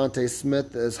Reaper, Devontae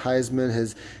Smith, as Heisman.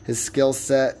 His skill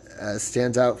set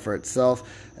stands out for itself.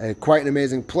 Quite an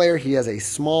amazing player. He has a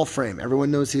small frame. Everyone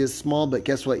knows he is small, but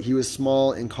guess what? He was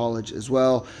small in college as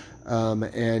well,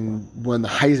 and won the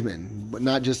Heisman. But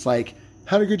not just like,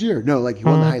 had a good year. No, like he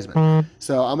won the Heisman.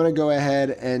 So I'm going to go ahead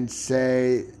and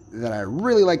say that I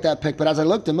really like that pick. But as I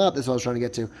looked him up, this is what I was trying to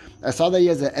get to. I saw that he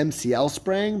has an MCL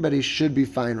sprain, but he should be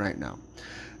fine right now.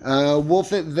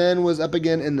 Wolfit then was up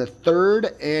again in the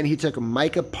 3rd, and he took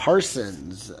Micah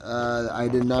Parsons. I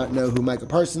did not know who Micah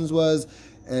Parsons was,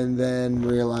 and then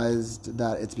realized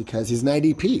that it's because he's an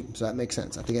IDP, so that makes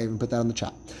sense. I think I even put that on the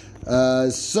chat.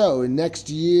 So next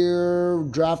year,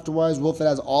 draft-wise, Wolfit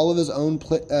has all of his own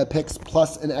picks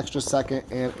plus an extra 2nd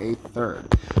and a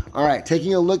 3rd. All right,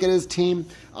 taking a look at his team,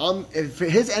 for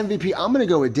his MVP, I'm going to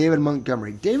go with David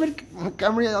Montgomery. David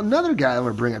Montgomery, another guy I'm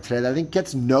going to bring up today that I think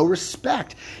gets no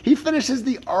respect. He finishes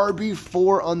the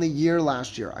RB4 on the year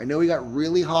last year. I know he got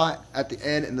really hot at the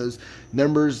end, and those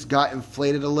numbers got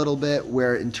inflated a little bit,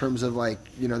 where in terms of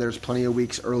there's plenty of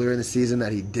weeks earlier in the season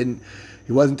that he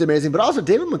wasn't amazing. But also,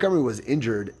 David Montgomery was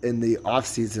injured in the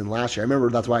offseason last year. I remember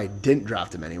that's why I didn't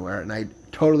draft him anywhere, and I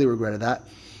totally regretted that.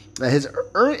 His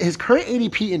current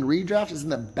ADP in redraft is in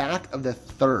the back of the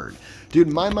 3rd. Dude,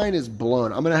 my mind is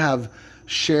blown. I'm going to have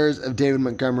shares of David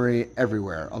Montgomery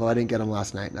everywhere, although I didn't get him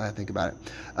last night, now that I think about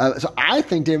it. So I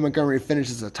think David Montgomery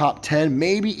finishes a top 10,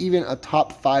 maybe even a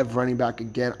top 5 running back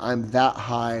again. I'm that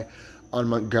high on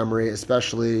Montgomery,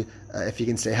 especially if he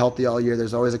can stay healthy all year.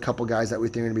 There's always a couple guys that we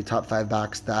think are going to be top 5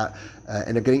 backs that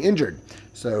end up getting injured.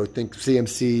 So think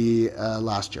CMC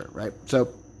last year, right? So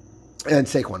And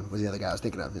Saquon was the other guy I was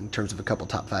thinking of in terms of a couple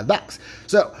top 5 backs.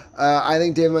 So I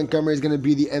think David Montgomery is going to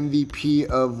be the MVP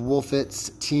of Wolfit's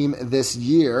team this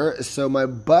year. So my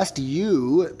bust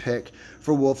you pick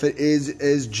for Wolfit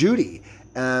is Judy.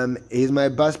 He's my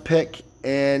bust pick,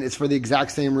 and it's for the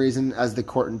exact same reason as the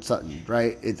Courtland Sutton,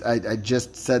 right? I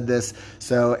just said this,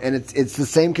 and it's the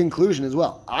same conclusion as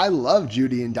well. I love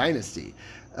Judy in Dynasty.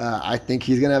 I think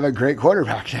he's going to have a great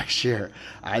quarterback next year.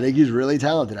 I think he's really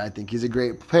talented. I think he's a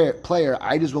great player.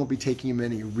 I just won't be taking him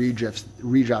any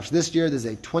redrafts this year. This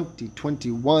is a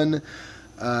 2021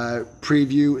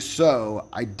 preview, so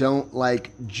I don't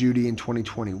like Judy in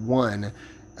 2021.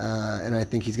 And I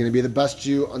think he's going to be the best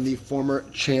Jew on the former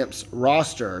champs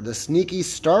roster. The sneaky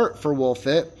start for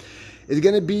Wolfit is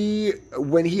going to be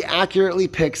when he accurately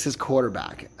picks his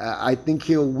quarterback. I think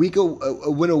he'll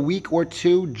win a week or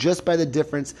two just by the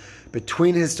difference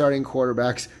between his starting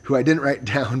quarterbacks, who I didn't write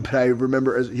down, but I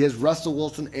remember he has Russell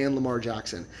Wilson and Lamar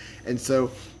Jackson. And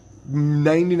so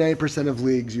 99% of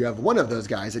leagues, you have one of those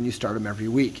guys, and you start them every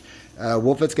week.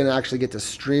 Wolfit's going to actually get to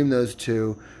stream those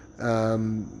two.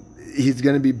 He's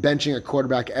going to be benching a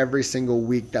quarterback every single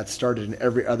week that started in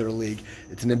every other league.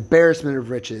 It's an embarrassment of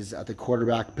riches at the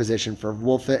quarterback position for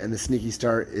Wolfit, and the sneaky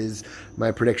start is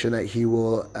my prediction that he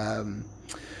will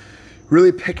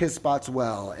really pick his spots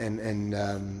well and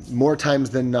more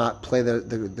times than not play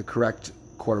the correct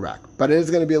quarterback. But it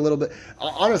is going to be a little bit.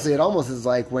 Honestly, it almost is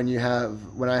like when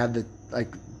I have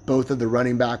both of the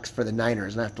running backs for the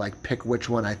Niners, and I have to pick which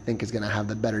one I think is going to have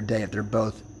the better day if they're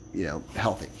both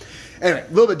healthy. Anyway, a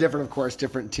little bit different, of course,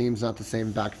 different teams, not the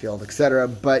same backfield, etc.,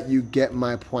 but you get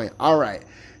my point. All right,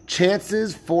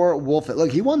 chances for Wolfit.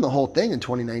 Look, he won the whole thing in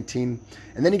 2019,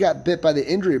 and then he got bit by the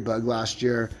injury bug last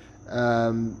year.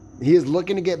 He is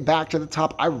looking to get back to the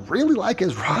top. I really like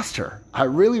his roster. I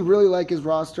really, really like his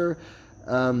roster,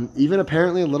 even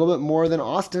apparently a little bit more than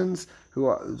Austin's,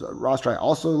 whose roster I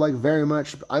also like very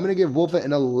much. I'm going to give Wolfit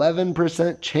an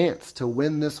 11% chance to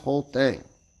win this whole thing.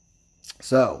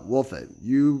 So, Wolfit,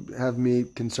 you have me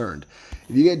concerned.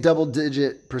 If you get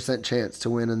double-digit % chance to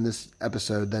win in this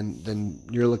episode, then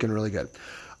you're looking really good.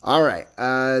 All right.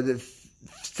 The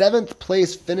 7th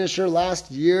place finisher last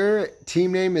year,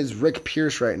 team name is Rick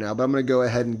Pierce right now, but I'm going to go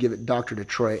ahead and give it Dr.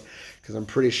 Detroit because I'm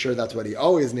pretty sure that's what he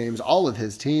always names all of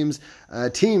his teams.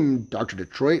 Team Dr.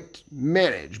 Detroit,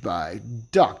 managed by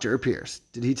Dr. Pierce.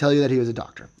 Did he tell you that he was a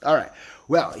doctor? All right.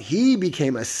 Well, he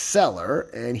became a seller,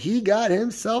 and he got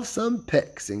himself some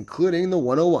picks, including the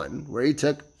 101, where he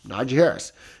took Najee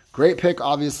Harris. Great pick,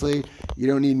 obviously. You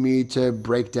don't need me to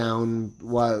break down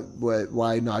why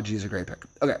Najee is a great pick.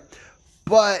 Okay.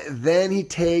 But then he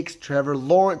takes Trevor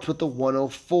Lawrence with the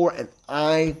 104, and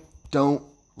I don't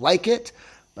like it,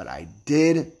 but I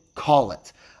did call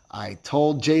it. I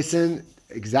told Jason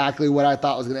exactly what I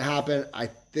thought was going to happen. I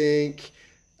think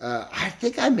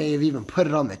I may have even put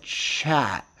it on the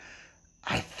chat.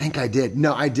 I think I did.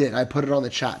 No, I did. I put it on the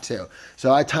chat too.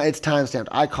 So it's timestamped.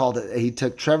 I called it. He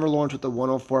took Trevor Lawrence with the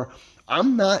 104.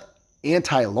 I'm not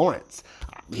anti-Lawrence.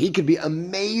 He could be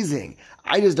amazing.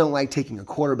 I just don't like taking a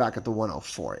quarterback at the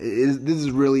 104. This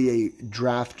is really a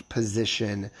draft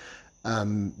position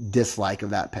dislike of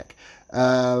that pick.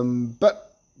 But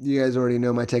you guys already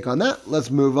know my take on that. Let's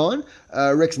move on.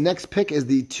 Rick's next pick is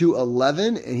the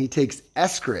 211, and he takes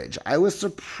Eskridge. I was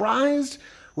surprised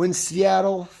when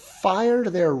Seattle fired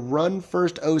their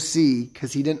run-first OC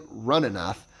because he didn't run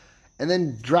enough, and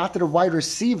then drafted a wide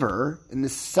receiver in the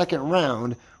second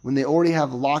round when they already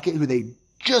have Lockett, who they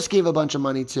just gave a bunch of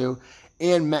money to,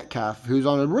 and Metcalf, who's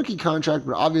on a rookie contract,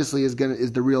 but obviously is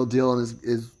the real deal and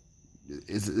is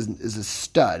a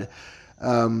stud.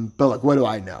 But look, what do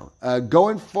I know?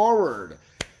 Going forward,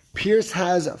 Pierce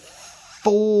has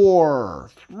 4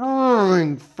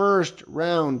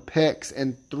 first-round picks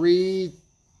and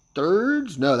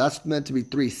 3/3. No, that's meant to be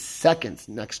 3 seconds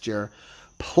next year,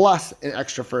 plus an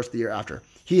extra first the year after.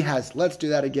 Let's do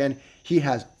that again. He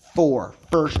has 4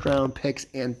 first-round picks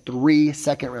and 3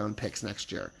 second-round picks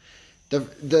next year.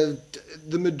 The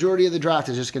majority of the draft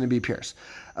is just going to be Pierce.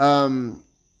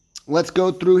 Let's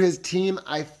go through his team.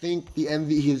 I think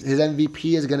his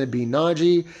MVP is going to be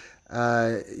Najee.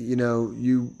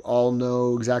 You all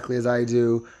know exactly as I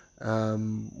do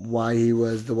why he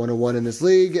was the 101 in this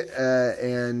league,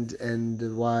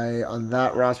 and why on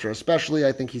that roster especially,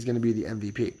 I think he's going to be the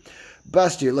MVP.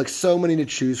 Bust you. Look, so many to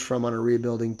choose from on a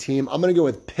rebuilding team. I'm going to go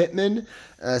with Pittman,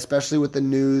 especially with the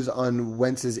news on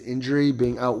Wentz's injury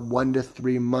being out 1 to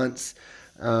 3 months.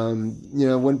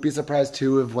 Wouldn't be surprised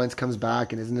too if Wentz comes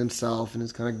back and isn't himself and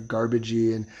is kind of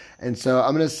garbagey. And so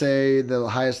I'm going to say the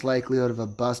highest likelihood of a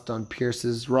bust on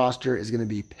Pierce's roster is going to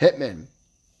be Pittman.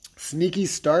 Sneaky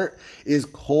start is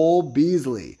Cole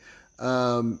Beasley.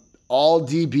 All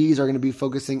DBs are going to be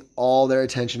focusing all their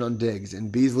attention on Diggs, and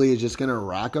Beasley is just going to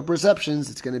rack up receptions.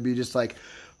 It's going to be just like,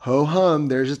 ho-hum,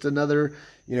 there's just another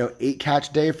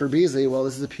 8-catch day for Beasley. Well,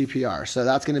 this is a PPR, so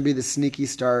that's going to be the sneaky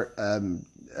start. I'm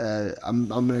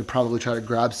going to probably try to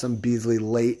grab some Beasley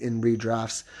late in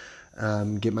redrafts,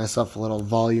 get myself a little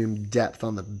volume depth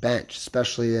on the bench,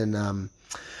 especially in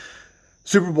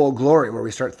Super Bowl glory, where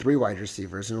we start 3 wide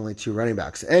receivers and only 2 running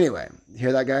backs. Anyway,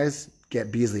 hear that, guys?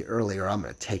 Get Beasley early, or I'm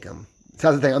going to take him.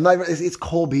 That's the thing. It's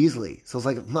Cole Beasley, so it's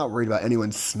like I'm not worried about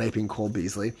anyone sniping Cole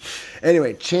Beasley.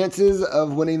 Anyway, chances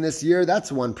of winning this year,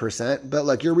 that's 1%. But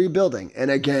look, you're rebuilding,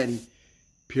 and again,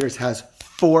 Pierce has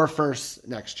 4 firsts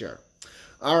next year.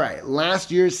 All right, last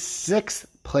year's 6th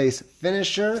place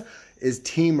finisher is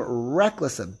Team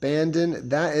Reckless Abandon.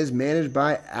 That is managed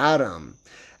by Adam.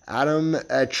 Adam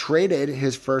traded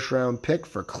his first-round pick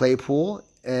for Claypool.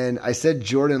 And I said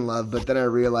Jordan Love, but then I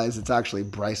realized it's actually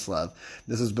Bryce Love.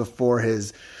 This is before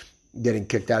his getting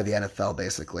kicked out of the NFL,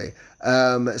 basically.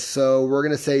 So we're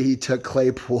going to say he took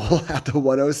Claypool at the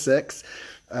 106.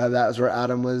 That was where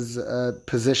Adam was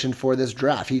positioned for this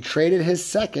draft. He traded his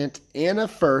second and a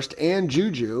first and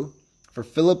Juju for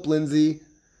Phillip Lindsay,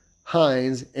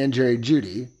 Hines, and Jerry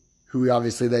Jeudy, who we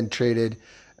obviously then traded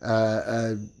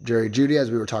Jerry Jeudy,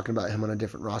 as we were talking about him on a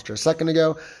different roster a second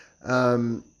ago.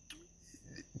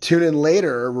 Tune in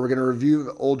later. We're going to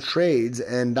review old trades,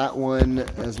 and that one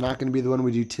is not going to be the one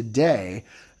we do today.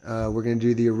 We're going to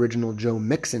do the original Joe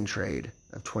Mixon trade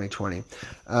of 2020.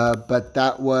 But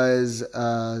that was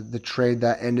the trade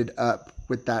that ended up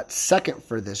with that second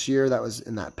for this year. That was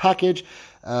in that package.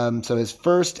 So his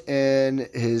first and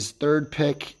his third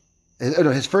pick,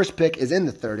 his first pick is in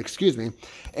the third,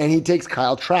 and he takes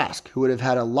Kyle Trask, who would have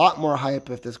had a lot more hype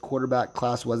if this quarterback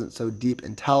class wasn't so deep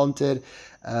and talented.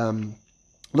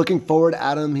 Looking forward,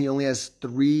 Adam, he only has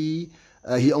thirds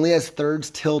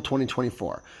till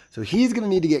 2024. So he's going to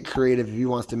need to get creative if he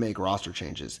wants to make roster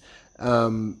changes.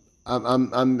 I'm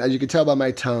as you can tell by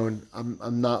my tone,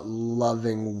 I'm not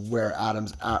loving where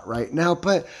Adam's at right now,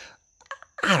 but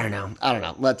I don't know.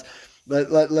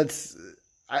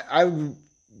 I've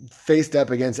faced up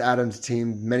against Adam's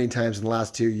team many times in the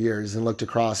last 2 years and looked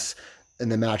across in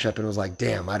the matchup and was like,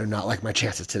 damn, I do not like my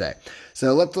chances today.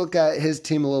 So let's look at his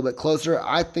team a little bit closer.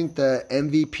 I think the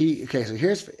MVP, okay, so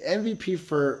here's MVP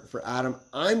for Adam.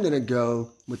 I'm going to go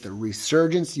with the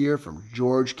resurgence year from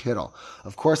George Kittle.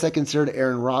 Of course, I considered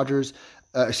Aaron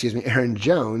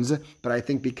Jones, but I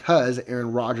think because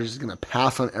Aaron Rodgers is going to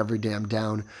pass on every damn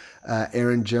down,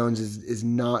 Aaron Jones is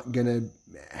not going to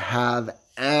have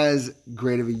as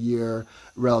great of a year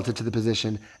relative to the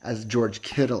position as George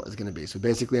Kittle is going to be. So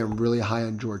basically, I'm really high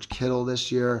on George Kittle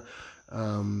this year.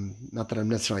 Not that I'm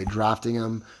necessarily drafting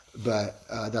him, but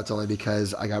that's only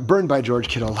because I got burned by George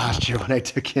Kittle last year when I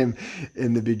took him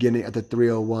in the beginning at the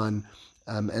 301.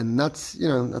 And that's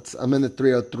I'm in the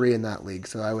 303 in that league,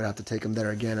 so I would have to take him there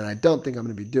again, and I don't think I'm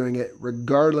going to be doing it.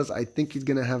 Regardless, I think he's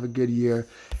going to have a good year,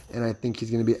 and I think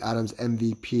he's going to be Adam's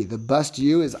MVP. The bust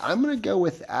you is I'm going to go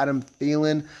with Adam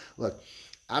Thielen. Look,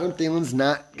 Adam Thielen's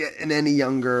not getting any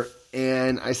younger,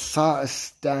 and I saw a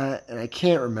stat, and I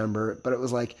can't remember it, but it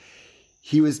was like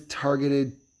he was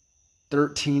targeted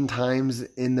 13 times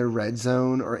in the red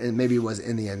zone, or maybe it was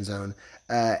in the end zone,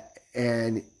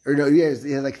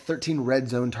 he had like 13 red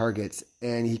zone targets,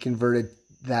 and he converted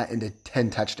that into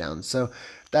 10 touchdowns. So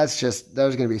there's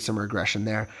going to be some regression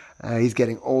there. He's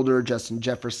getting older. Justin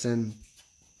Jefferson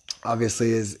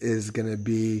obviously is going to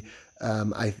be,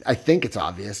 I think it's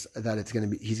obvious that he's going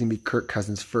to be Kirk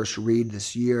Cousins' first read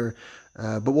this year.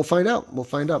 But we'll find out.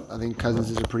 I think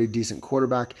Cousins is a pretty decent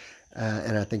quarterback.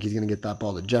 And I think he's going to get that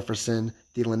ball to Jefferson.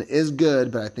 Thielen is good,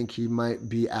 but I think he might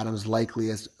be Adam's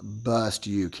likeliest bust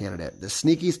you candidate. The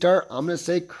sneaky start, I'm going to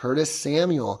say Curtis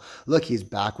Samuel. Look, he's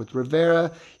back with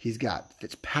Rivera. He's got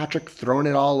Fitzpatrick throwing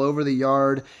it all over the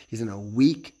yard. He's in a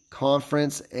weak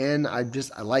conference, and I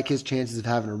like his chances of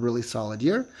having a really solid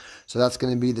year. So that's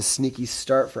going to be the sneaky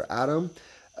start for Adam.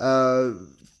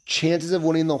 Chances of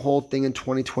winning the whole thing in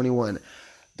 2021.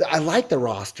 I like the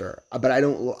roster, but I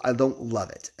don't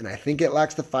love it, and I think it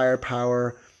lacks the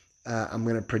firepower. I'm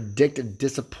going to predict a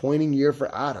disappointing year for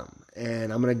Adam,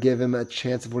 and I'm going to give him a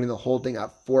chance of winning the whole thing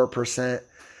at 4%.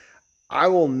 I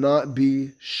will not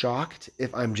be shocked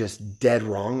if I'm just dead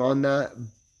wrong on that,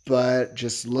 but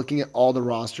just looking at all the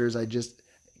rosters,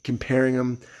 comparing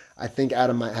them, I think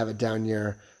Adam might have a down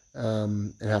year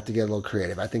and have to get a little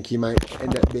creative. I think he might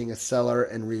end up being a seller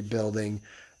and rebuilding.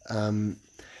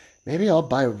 Maybe I'll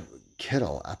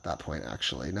Kittle at that point,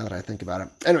 actually, now that I think about it.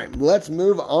 Anyway, let's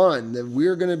move on.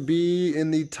 We're going to be in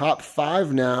the top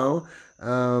 5 now.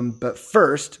 But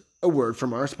first, a word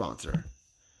from our sponsor.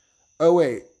 Oh,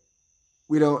 wait.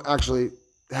 We don't actually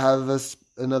have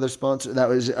another sponsor. That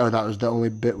was the only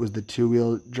bit, was the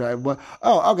two-wheel drive one.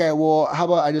 Oh, okay. Well, how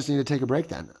about I just need to take a break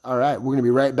then? All right. We're going to be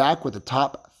right back with the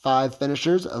top 5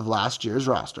 finishers of last year's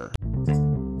roster.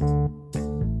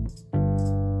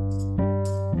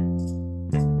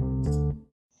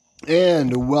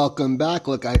 And welcome back.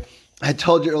 Look, I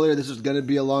told you earlier this was going to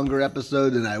be a longer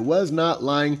episode, and I was not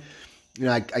lying. You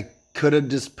know, I could have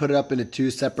just put it up into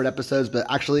 2 separate episodes, but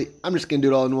actually, I'm just going to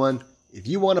do it all in one. If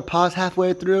you want to pause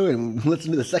halfway through and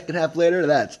listen to the second half later,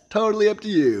 that's totally up to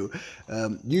you.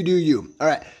 You do you. All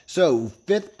right, so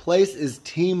 5th place is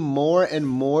Team More and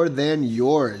More Than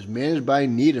Yours, managed by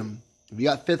Needham. If you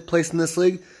got 5th place in this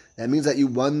league, that means that you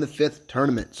won the 5th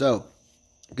tournament. So,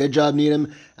 good job,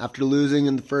 Needham. After losing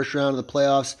in the first round of the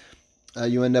playoffs,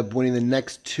 you end up winning the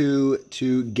next 2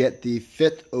 to get the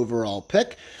 5th overall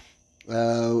pick.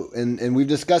 And we've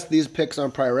discussed these picks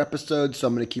on prior episodes, so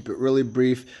I'm going to keep it really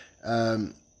brief.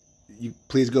 You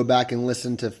please go back and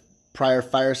listen to prior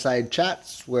fireside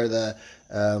chats where the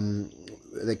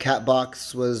Cat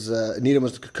Box was Needham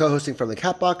was co-hosting from the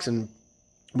Cat Box, and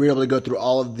we were able to go through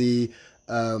all of the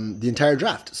entire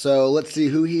draft. So let's see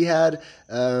who he had.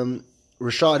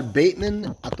 Rashad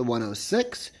Bateman at the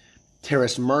 106,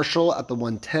 Terrace Marshall at the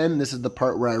 110. This is the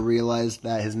part where I realized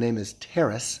that his name is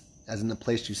Terrace, as in the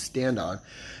place you stand on,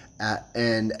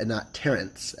 and not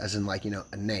Terrence, as in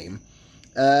a name.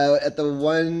 At the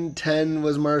 110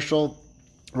 was Marshall.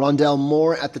 Rondell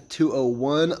Moore at the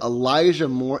 201. Elijah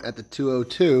Moore at the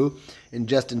 202. And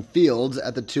Justin Fields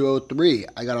at the 203.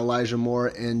 I got Elijah Moore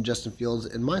and Justin Fields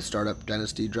in my startup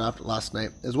dynasty draft last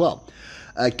night as well.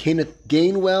 Kenneth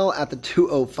Gainwell at the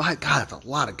 205. God, that's a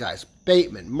lot of guys.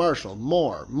 Bateman, Marshall,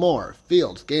 Moore,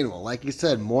 Fields, Gainwell. Like you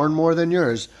said, more and more than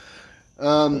yours.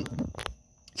 So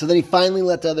then he finally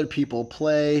lets other people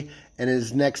play, and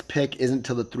his next pick isn't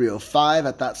till the 305.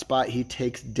 At that spot, he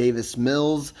takes David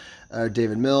Mills,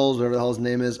 whatever the hell his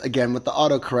name is. Again, with the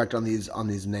autocorrect on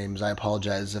these names, I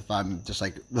apologize if I'm just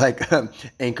like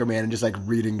Anchorman and just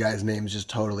reading guys' names just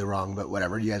totally wrong, but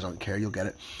whatever. You guys don't care. You'll get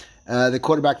it. The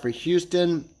quarterback for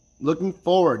Houston, looking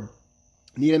forward.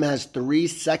 Needham has 3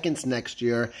 seconds next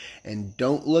year, and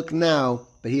don't look now,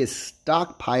 but he is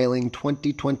stockpiling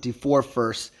 2024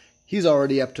 firsts. He's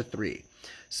already up to 3.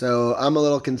 So I'm a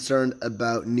little concerned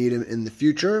about Needham in the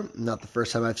future. Not the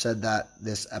first time I've said that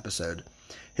this episode.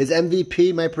 His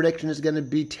MVP, my prediction is going to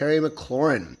be Terry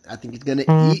McLaurin. I think he's going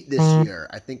to eat this year.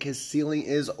 I think his ceiling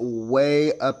is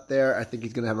way up there. I think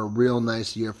he's going to have a real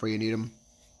nice year for you, Needham.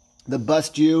 The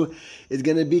bust you is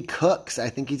going to be Cooks. I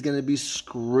think he's going to be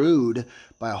screwed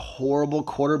by a horrible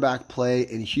quarterback play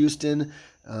in Houston.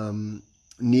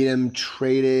 Needham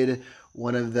traded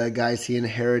one of the guys he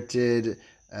inherited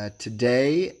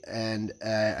today, and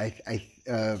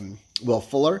Will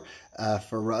Fuller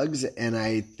for Ruggs, and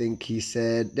I think he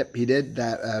said, yep, he did,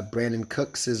 that Brandon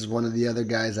Cooks is one of the other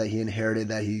guys that he inherited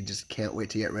that he just can't wait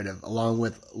to get rid of, along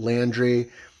with Landry,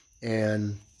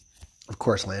 and of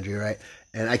course Landry, right?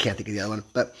 And I can't think of the other one.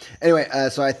 But anyway,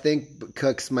 so I think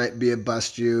Cooks might be a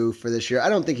bust you for this year. I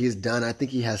don't think he's done. I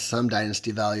think he has some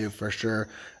dynasty value for sure.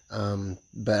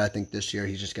 But I think this year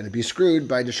he's just going to be screwed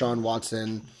by Deshaun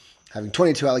Watson having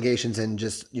 22 allegations and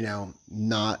just,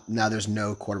 now there's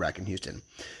no quarterback in Houston.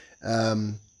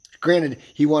 Granted,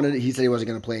 he said he wasn't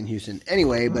going to play in Houston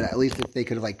anyway, but at least if they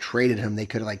could have traded him, they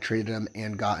could have traded him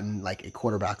and gotten a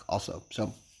quarterback also.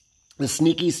 So the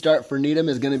sneaky start for Needham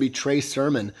is going to be Trey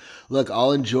Sermon. Look,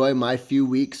 I'll enjoy my few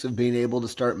weeks of being able to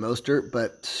start Mostert,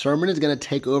 but Sermon is going to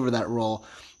take over that role,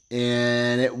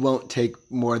 and it won't take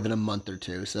more than a month or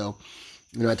two. So,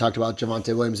 I talked about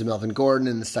Javonte Williams and Melvin Gordon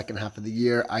in the second half of the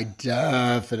year. I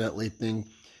definitely think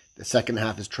the second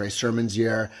half is Trey Sermon's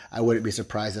year. I wouldn't be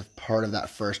surprised if part of that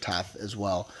first half as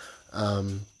well.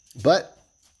 But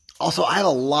also, I have a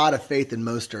lot of faith in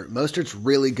Mostert. Mostert's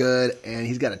really good, and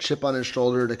he's got a chip on his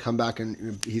shoulder to come back,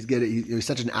 and he's good. He's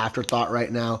such an afterthought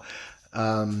right now.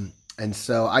 And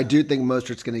so I do think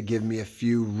Mostert's going to give me a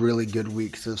few really good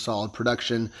weeks of solid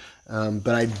production.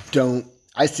 But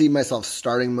I see myself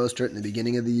starting Mostert in the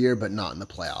beginning of the year, but not in the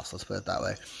playoffs. Let's put it that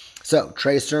way. So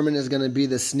Trey Sermon is going to be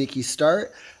the sneaky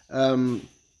start.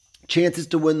 Chances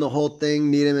to win the whole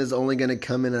thing, Needham is only going to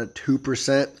come in at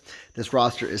 2%. This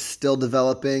roster is still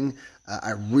developing.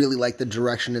 I really like the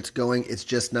direction it's going. It's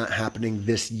just not happening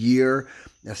this year.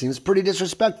 That seems pretty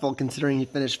disrespectful considering he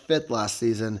finished 5th last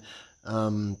season.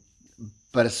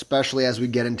 But especially as we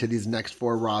get into these next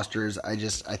 4 rosters, I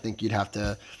think you'd have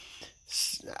to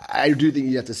I do think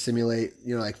you have to simulate,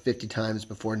 like 50 times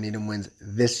before Needham wins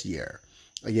this year.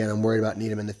 Again, I'm worried about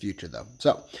Needham in the future though.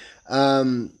 So,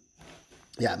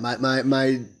 yeah, my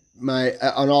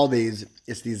on all these,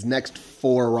 it's these next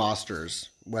 4 rosters,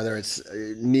 whether it's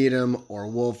Needham or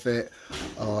Wolfit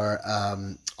or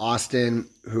Austin,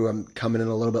 who I'm coming in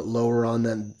a little bit lower on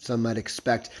than some might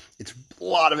expect. A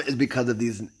lot of it is because of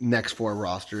these next 4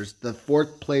 rosters. The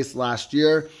 4th place last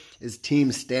year is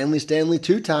Team Stanley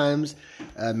 2 times,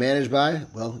 managed by,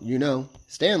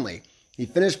 Stanley. He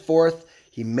finished 4th.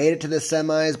 He made it to the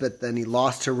semis, but then he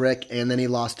lost to Rick, and then he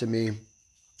lost to me.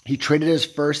 He traded his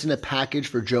first in a package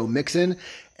for Joe Mixon,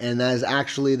 and that is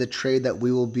actually the trade that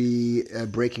we will be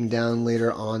breaking down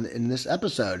later on in this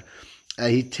episode.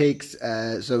 He takes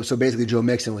so basically Joe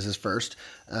Mixon was his first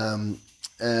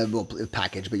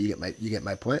package, but you get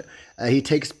my point. He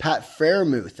takes Pat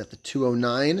Freiermuth at the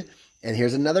 209, and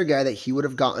here's another guy that he would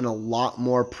have gotten a lot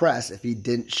more press if he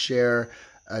didn't share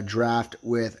a draft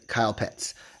with Kyle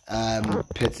Pitts.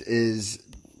 Pitts is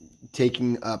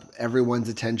taking up everyone's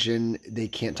attention. They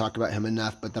can't talk about him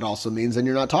enough, but that also means then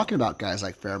you're not talking about guys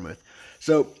like Freiermuth.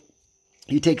 So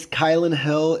he takes Kylan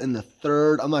Hill in the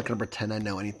 3rd. I'm not going to pretend I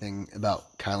know anything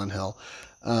about Kylan Hill.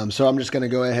 So I'm just going to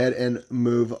go ahead and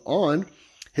move on.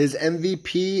 His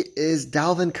MVP is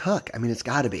Dalvin Cook. I mean, it's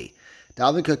got to be.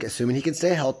 Dalvin Cook, assuming he can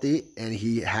stay healthy, and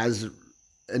he has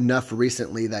enough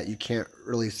recently that you can't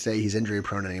really say he's injury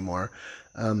prone anymore.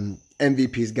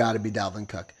 MVP's got to be Dalvin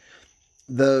Cook.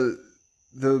 The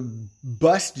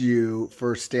bust you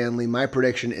for Stanley, my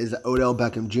prediction is Odell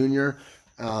Beckham Jr.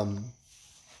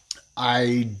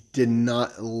 I did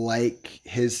not like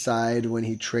his side when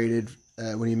he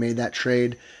made that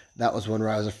trade. That was one where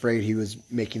I was afraid he was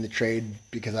making the trade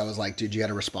because I was like, dude, you got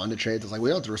to respond to trades. I was like, we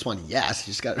don't have to respond. Yes,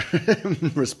 you just got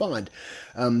to respond.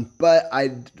 But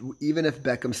even if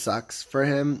Beckham sucks for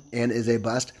him and is a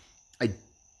bust,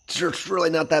 it's really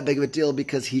not that big of a deal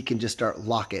because he can just start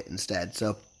Lockett instead.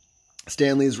 So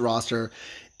Stanley's roster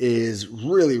is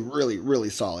really, really, really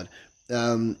solid.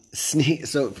 So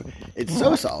it's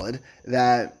so solid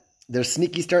that there's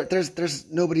sneaky start.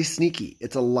 There's nobody sneaky.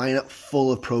 It's a lineup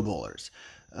full of Pro Bowlers.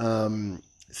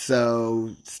 So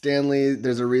Stanley,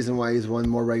 there's a reason why he's won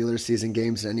more regular season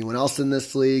games than anyone else in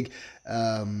this league.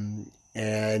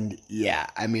 And yeah,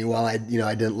 I mean, while I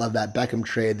didn't love that Beckham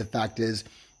trade, the fact is,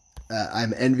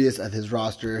 I'm envious of his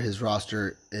roster. His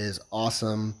roster is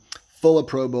awesome, full of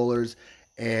Pro Bowlers,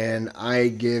 and I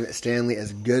give Stanley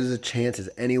as good as a chance as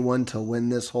anyone to win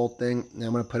this whole thing. And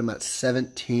I'm going to put him at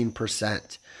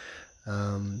 17%.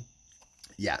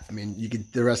 Yeah, I mean, you could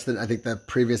the rest of it. I think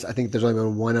there's only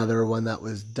been one other one that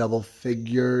was double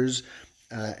figures,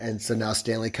 and so now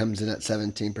Stanley comes in at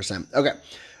 17%.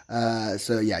 Okay,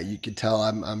 so yeah, you could tell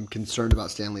I'm concerned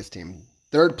about Stanley's team.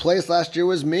 3rd place last year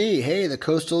was me. Hey, the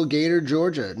Coastal Gator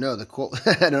Georgia. No,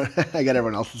 I got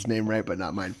everyone else's name right, but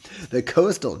not mine. The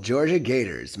Coastal Georgia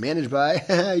Gators, managed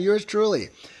by yours truly.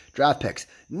 Draft picks,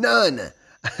 none.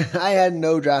 I had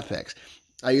no draft picks.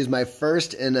 I used my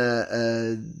first in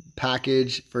a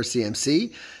package for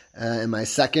CMC, and my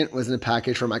second was in a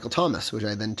package for Michael Thomas, which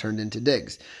I then turned into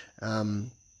Diggs.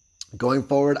 Going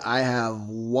forward, I have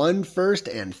 1 first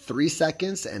and 3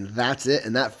 seconds, and that's it.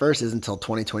 And that first is until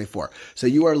 2024. So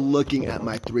you are looking at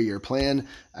my 3-year plan.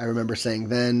 I remember saying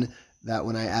then that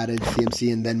when I added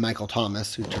CMC and then Michael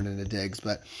Thomas, who turned into Diggs,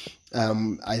 but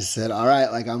I said, all right,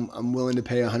 like I'm willing to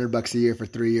pay $100 a year for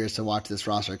 3 years to watch this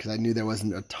roster because I knew there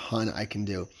wasn't a ton I can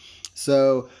do.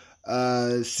 So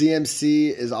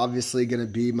CMC is obviously going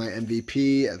to be my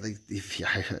MVP.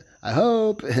 I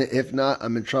hope. If not,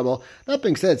 I'm in trouble. That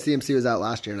being said, CMC was out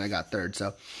last year and I got 3rd.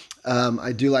 So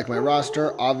I do like my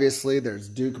roster. Obviously, there's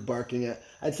Duke barking at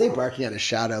a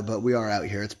shadow, but we are out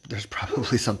here. There's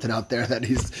probably something out there that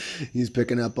he's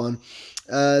picking up on.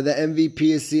 The MVP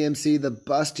is CMC. The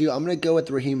bust you, I'm going to go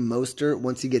with Raheem Mostert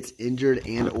once he gets injured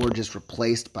and or just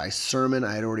replaced by Sermon.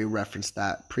 I had already referenced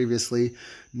that previously.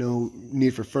 No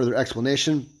need for further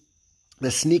explanation.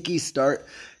 The sneaky start,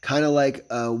 kind of like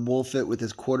Wolfit with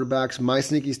his quarterbacks. My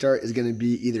sneaky start is going to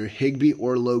be either Higbee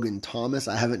or Logan Thomas.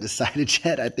 I haven't decided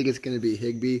yet. I think it's going to be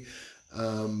Higbee.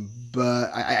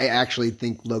 But I actually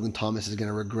think Logan Thomas is going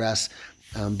to regress.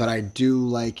 But I do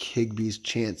like Higbee's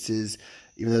chances,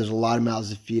 even though there's a lot of mouths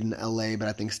to feed in LA, but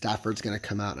I think Stafford's going to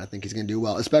come out and I think he's going to do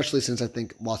well, especially since I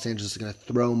think Los Angeles is going to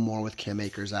throw more with Cam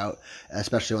Akers out,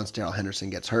 especially once Darrell Henderson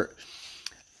gets hurt.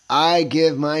 I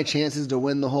give my chances to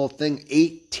win the whole thing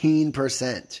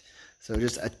 18%. So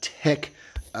just a tick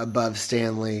above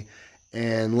Stanley.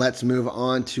 And let's move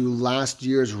on to last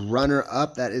year's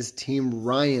runner-up. That is Team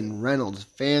Ryan Reynolds,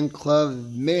 fan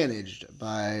club managed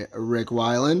by Rick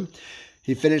Weiland.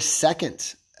 He finished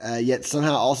second, yet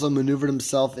somehow also maneuvered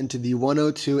himself into the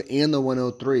 102 and the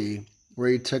 103, where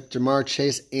he took Ja'Marr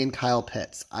Chase and Kyle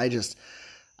Pitts. I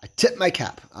tip my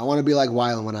cap. I want to be like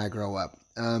Weiland when I grow up.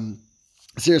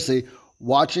 Seriously,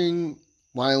 watching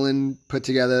Weiland put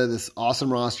together this awesome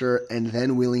roster and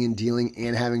then wheeling and dealing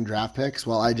and having draft picks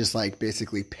while I just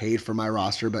basically paid for my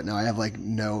roster, but now I have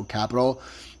no capital.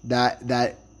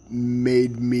 That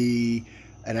made me,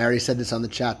 and I already said this on the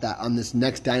chat, that on this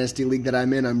next dynasty league that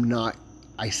I'm in,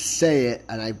 I say it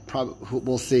and I probably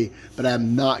we'll see, but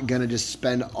I'm not gonna just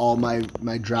spend all my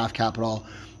draft capital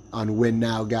on win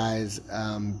now guys,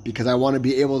 because I want to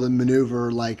be able to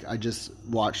maneuver like I just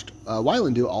watched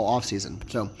Weiland do all offseason.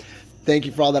 So thank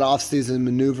you for all that offseason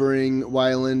maneuvering,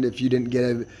 Weiland. If you didn't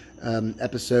get an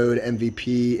episode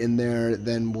MVP in there,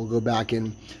 then we'll go back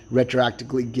and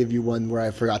retroactively give you one where I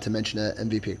forgot to mention an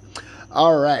MVP.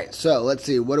 All right, so let's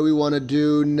see. What do we want to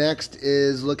do next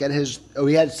is look at his... Oh,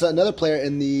 he had another player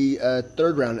in the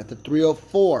third round at the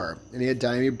 304, and he had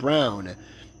Dyami Brown.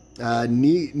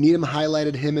 Needham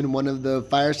highlighted him in one of the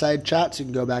fireside chats. You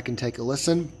can go back and take a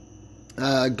listen.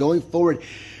 Going forward,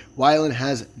 Weiland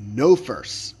has no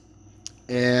firsts.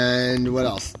 And what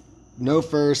else? No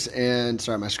firsts and...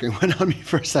 Sorry, my screen went on me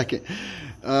for a second.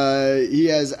 He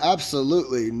has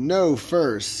absolutely no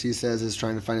firsts. He says he's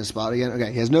trying to find a spot again.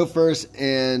 Okay, he has no first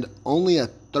and only a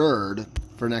third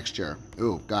for next year.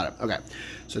 Ooh, got it. Okay,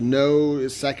 so no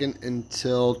second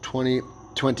until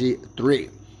 2023.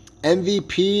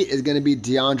 MVP is going to be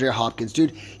DeAndre Hopkins.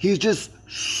 Dude, he's just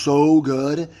so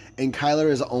good, and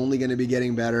Kyler is only going to be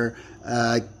getting better.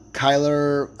 I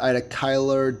had a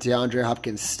Kyler DeAndre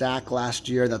Hopkins stack last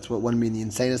year. That's what won me in the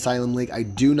Insane Asylum League. I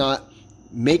do not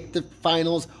make the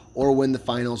finals or win the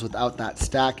finals without that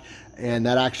stack, and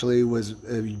that actually was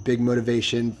a big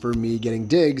motivation for me getting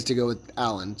Diggs to go with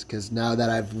Allen, because now that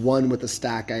I've won with a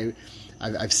stack,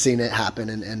 I've seen it happen,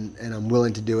 and I'm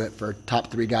willing to do it for top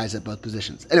three guys at both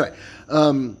positions. Anyway,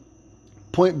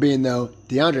 point being though,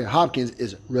 DeAndre Hopkins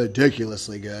is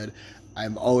ridiculously good.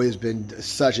 I've always been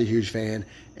such a huge fan,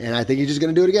 and I think he's just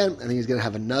going to do it again. I think he's going to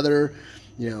have another,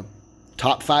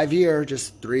 top 5 year,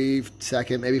 just 3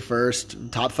 second, maybe first.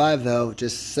 Top 5 though,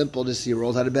 just simple. Just he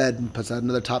rolls out of bed and puts out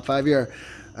another top 5 year.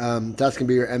 That's going to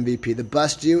be your MVP. The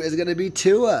bust you is going to be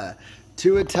Tua.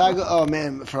 Tua Tagovailoa. Oh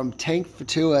man, from tank for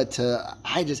Tua to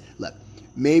look.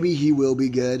 Maybe he will be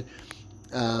good.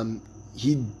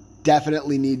 He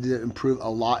definitely needed to improve a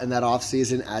lot in that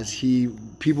offseason, as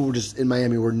people were just in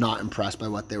Miami were not impressed by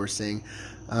what they were seeing.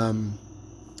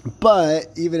 But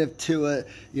even if Tua,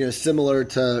 similar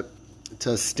to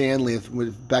Stanley, if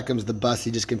Beckham's the bust,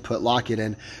 he just can put Lockett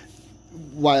in.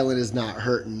 Weiland is not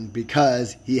hurting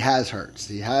because he has Hurts.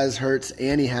 He has Hurts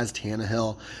and he has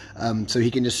Tannehill. So he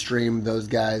can just stream those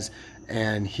guys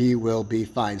and he will be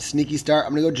fine. Sneaky start,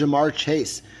 I'm going to go Ja'Marr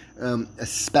Chase,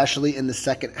 especially in the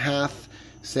second half.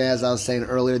 As I was saying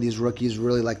earlier, these rookies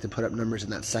really like to put up numbers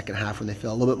in that second half when they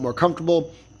feel a little bit more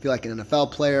comfortable, feel like an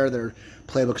NFL player, their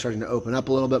playbook starting to open up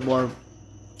a little bit more.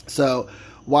 So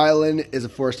Weiland is a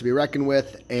force to be reckoned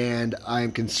with, and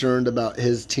I'm concerned about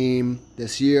his team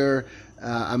this year.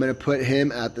 I'm going to put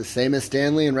him at the same as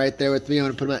Stanley, and right there with me, I'm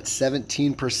going to put him at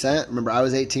 17%. Remember, I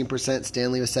was 18%,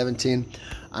 Stanley was 17%.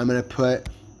 I'm going to put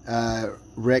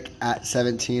Rick at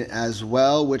 17 as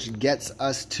well, which gets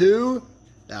us to,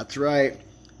 that's right,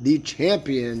 the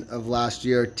champion of last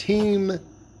year, Team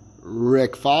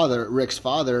Rick's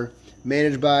father,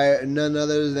 managed by none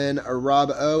other than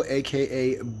Rob O,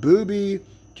 a.k.a. Booby.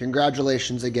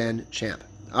 Congratulations again, champ.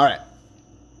 All right.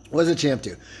 What does a champ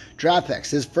do? Draft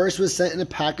picks. His first was sent in a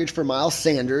package for Miles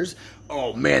Sanders.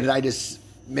 Oh, man,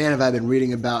 have I been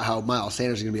reading about how Miles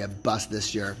Sanders is going to be a bust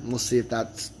this year. We'll see if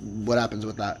that's what happens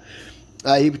with that.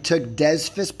 He took Dez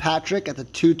Fitzpatrick at the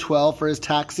 212 for his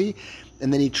taxi.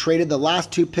 And then he traded the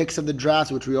last 2 picks of the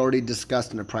draft, which we already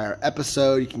discussed in a prior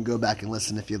episode. You can go back and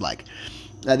listen if you'd like.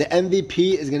 The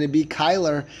MVP is going to be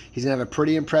Kyler. He's going to have a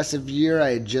pretty impressive year.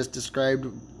 I had just described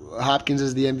Hopkins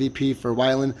as the MVP for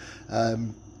Weiland.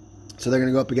 So they're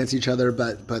going to go up against each other,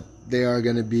 but they are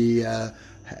going to be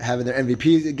having their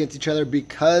MVPs against each other.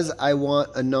 Because I want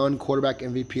a non-quarterback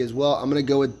MVP as well, I'm going to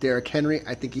go with Derrick Henry.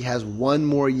 I think he has 1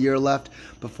 more year left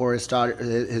before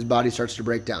his body starts to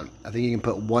break down. I think he can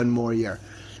put 1 more year.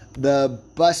 The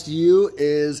bust you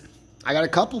is, I got a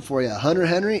couple for you. Hunter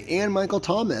Henry and Michael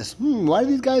Thomas. Why do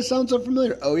these guys sound so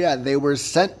familiar? Oh yeah, they were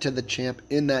sent to the champ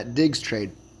in that Diggs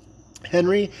trade.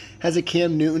 Henry has a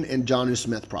Cam Newton and Jonnu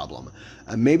Smith problem.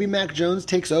 Maybe Mac Jones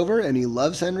takes over and he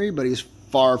loves Henry, but he's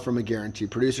far from a guaranteed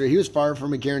producer. He was far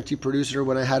from a guaranteed producer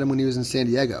when I had him when he was in San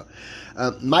Diego.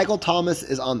 Michael Thomas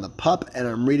is on the PUP, and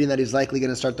I'm reading that he's likely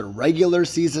going to start the regular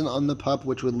season on the PUP,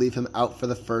 which would leave him out for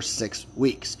the first 6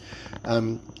 weeks.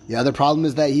 The other problem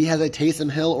is that he has a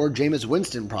Taysom Hill or Jameis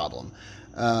Winston problem.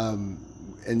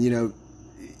 And, you know,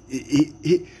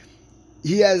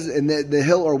 he has, and the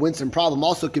Hill or Winston problem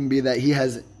also can be that he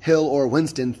has Hill or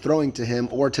Winston throwing to him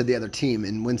or to the other team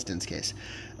in Winston's case.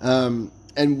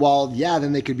 And while,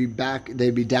 then they could be back,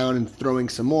 they'd be down and throwing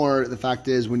some more, the fact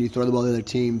is when you throw the ball to the other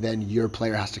team, then your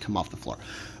player has to come off the floor,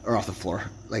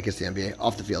 like it's the NBA,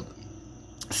 off the field.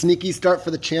 Sneaky start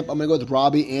for the champ. I'm going to go with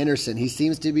Robbie Anderson. He's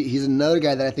another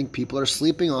guy that I think people are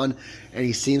sleeping on, and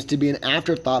he seems to be an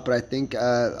afterthought, but I think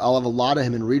I'll have a lot of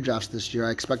him in redrafts this year.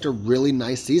 I expect a really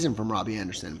nice season from Robbie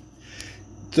Anderson.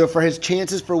 So for his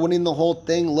chances for winning the whole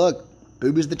thing, look,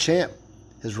 Boobie's the champ.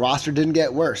 His roster didn't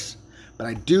get worse, but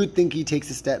I do think he takes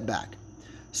a step back.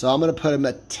 So I'm going to put him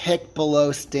a tick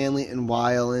below Stanley and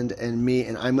Weiland and me,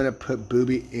 and I'm going to put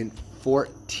Boobie in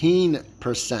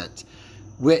 14%.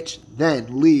 Which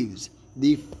then leaves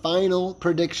the final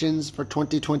predictions for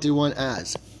 2021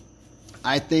 as,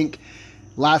 I think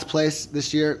last place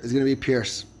this year is going to be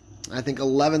Pierce. I think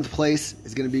 11th place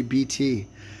is going to be BT.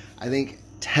 I think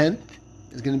 10th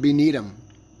is going to be Needham.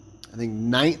 I think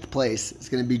 9th place is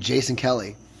going to be Jason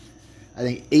Kelly. I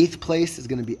think 8th place is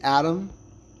going to be Adam.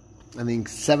 I think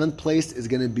 7th place is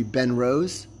going to be Ben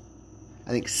Rose. I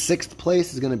think 6th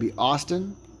place is going to be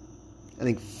Austin. I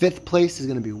think 5th place is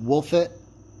going to be Wolfit.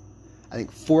 I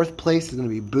think 4th place is going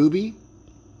to be Boobie.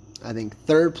 I think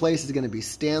 3rd place is going to be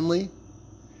Stanley.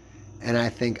 And I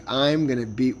think I'm going to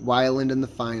beat Weiland in the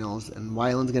finals. And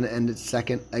Weiland's going to end at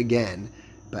 2nd again.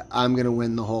 But I'm going to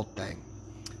win the whole thing.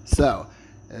 So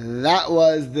that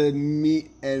was the meat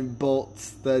and bolts,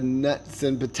 the nuts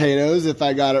and potatoes, if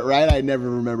I got it right. I never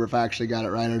remember if I actually got it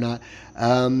right or not.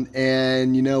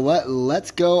 And you know what?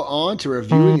 Let's go on to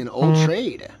reviewing an old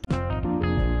trade.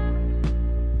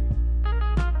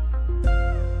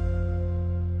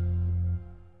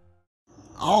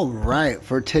 All right,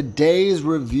 for today's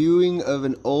reviewing of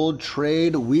an old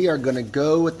trade, we are going to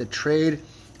go with the trade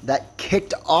that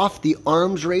kicked off the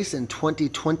arms race in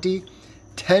 2020.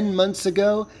 10 months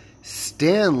ago,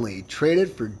 Stanley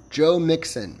traded for Joe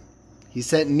Mixon. He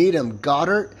sent Needham,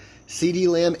 Goddard, CeeDee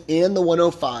Lamb, and the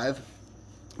 105.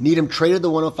 Needham traded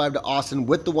the 105 to Austin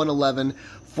with the 111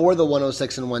 for the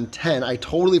 106 and 110. I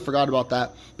totally forgot about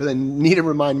that, but then Needham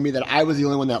reminded me that I was the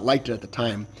only one that liked it at the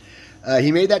time.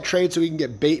 He made that trade so he can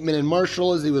get Bateman and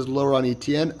Marshall as he was lower on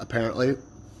ETN, apparently,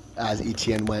 as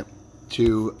ETN went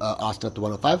to Austin at the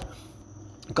 105.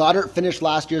 Goddard finished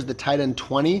last year as the tight end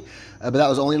 20, but that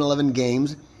was only in 11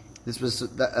 games. This was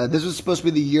supposed to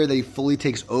be the year that he fully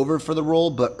takes over for the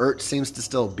role, but Ertz seems to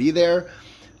still be there.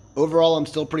 Overall, I'm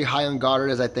still pretty high on Goddard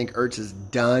as I think Ertz is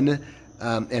done,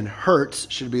 and Hurts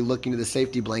should be looking to the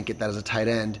safety blanket that is a tight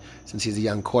end since he's a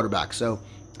young quarterback. So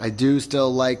I do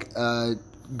still like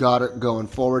Goddard going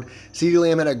forward. CeeDee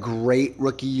Lamb had a great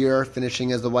rookie year,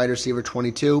 finishing as the wide receiver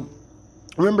 22.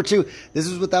 Remember, too, this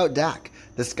is without Dak.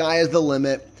 The sky is the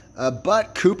limit,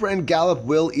 but Cooper and Gallup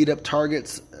will eat up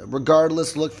targets.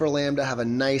 Regardless, look for Lamb to have a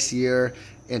nice year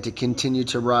and to continue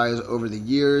to rise over the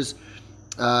years.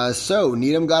 So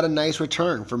Needham got a nice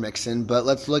return for Mixon, but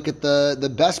let's look at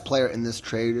the best player in this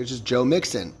trade, which is Joe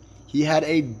Mixon. He had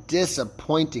a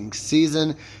disappointing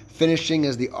season, finishing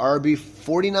as the RB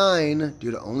 49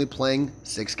 due to only playing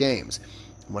 6 games.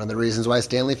 One of the reasons why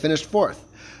Stanley finished 4th.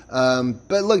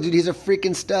 But look, dude, he's a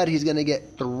freaking stud. He's going to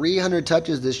get 300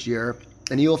 touches this year,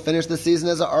 and he will finish the season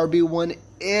as an RB1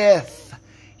 if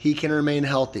he can remain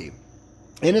healthy.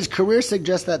 And his career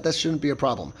suggests that this shouldn't be a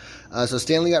problem. So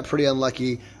Stanley got pretty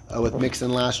unlucky with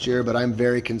Mixon last year, but I'm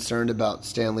very concerned about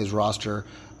Stanley's roster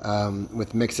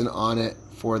with Mixon on it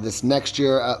for this next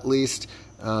year at least.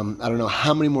 I don't know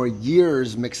how many more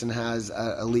years Mixon has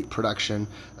elite production,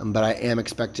 but I am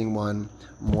expecting one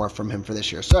more from him for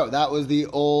this year. So that was the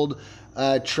old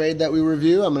trade that we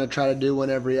review. I'm going to try to do one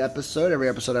every episode. Every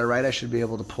episode I write, I should be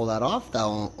able to pull that off. That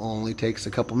only takes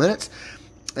a couple minutes.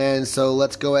 And so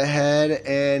let's go ahead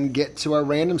and get to our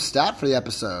random stat for the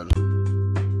episode.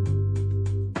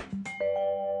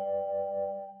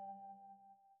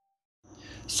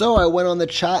 So I went on the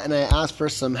chat and I asked for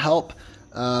some help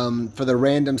for the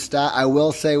random stat. I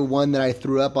will say one that I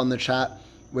threw up on the chat,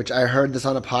 which I heard this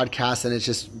on a podcast, and it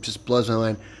just blows my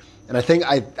mind. And I think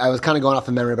I was kind of going off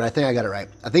of memory, but I think I got it right.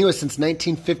 I think it was since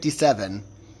 1957,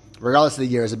 regardless of the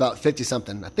year, it's about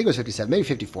 50-something. I think it was 57, maybe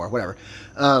 54, whatever.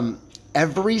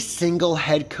 Every single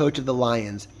head coach of the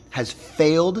Lions has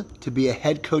failed to be a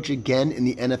head coach again in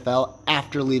the NFL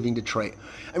after leaving Detroit.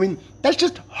 I mean, that's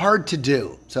just hard to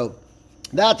do. So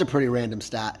that's a pretty random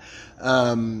stat.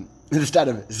 The stat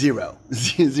of zero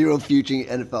future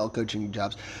NFL coaching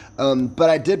jobs. But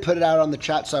I did put it out on the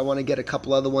chat, so I want to get a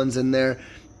couple other ones in there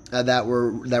that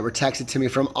were texted to me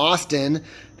from Austin.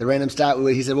 The random stat,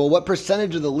 he said, well, what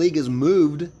percentage of the league has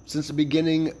moved since the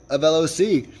beginning of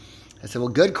LOC? I said, well,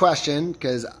 good question,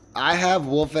 because I have,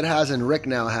 Wolfett has, and Rick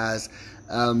now has.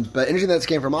 But interesting that this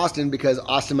came from Austin, because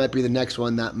Austin might be the next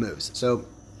one that moves. So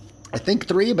I think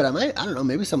 3, but I don't know,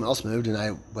 maybe someone else moved and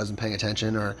I wasn't paying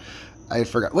attention, or I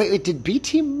forgot. Wait, did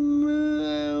BT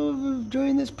move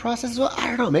during this process as well? I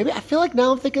don't know. Maybe I feel like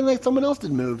now I'm thinking like someone else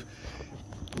did move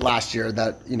last year.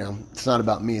 That, it's not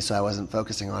about me, so I wasn't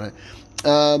focusing on it.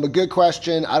 A good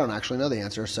question. I don't actually know the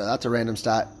answer, so that's a random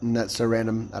stat. And that's so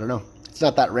random. I don't know. It's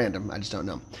not that random. I just don't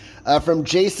know. From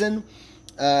Jason,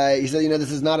 he said,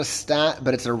 this is not a stat,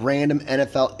 but it's a random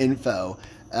NFL info.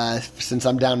 Since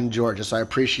I'm down in Georgia, so I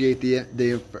appreciate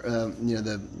the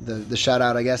shout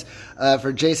out, I guess,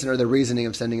 for Jason, or the reasoning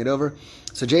of sending it over.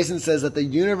 So Jason says that the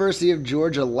University of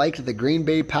Georgia liked the Green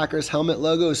Bay Packers helmet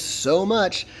logo so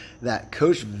much that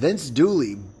Coach Vince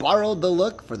Dooley borrowed the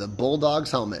look for the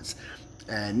Bulldogs helmets.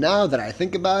 And now that I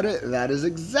think about it, that is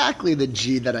exactly the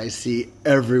G that I see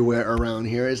everywhere around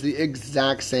here. It's the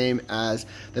exact same as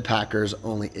the Packers,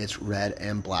 only it's red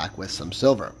and black with some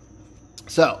silver.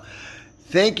 So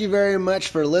thank you very much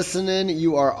for listening.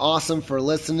 You are awesome for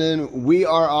listening. We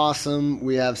are awesome.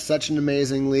 We have such an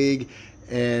amazing league.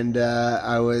 And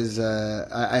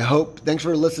I hope, thanks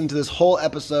for listening to this whole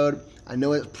episode. I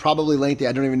know it's probably lengthy.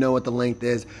 I don't even know what the length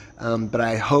is. But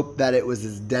I hope that it was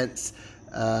as dense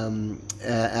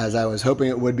as I was hoping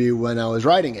it would be when I was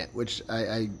writing it, which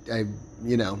I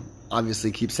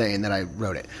obviously keep saying that I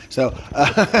wrote it. So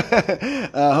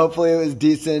hopefully it was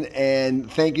decent, and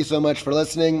thank you so much for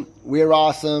listening. We're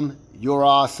awesome. You're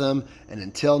awesome. And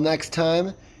until next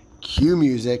time, cue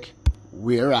music.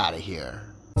 We're out of here.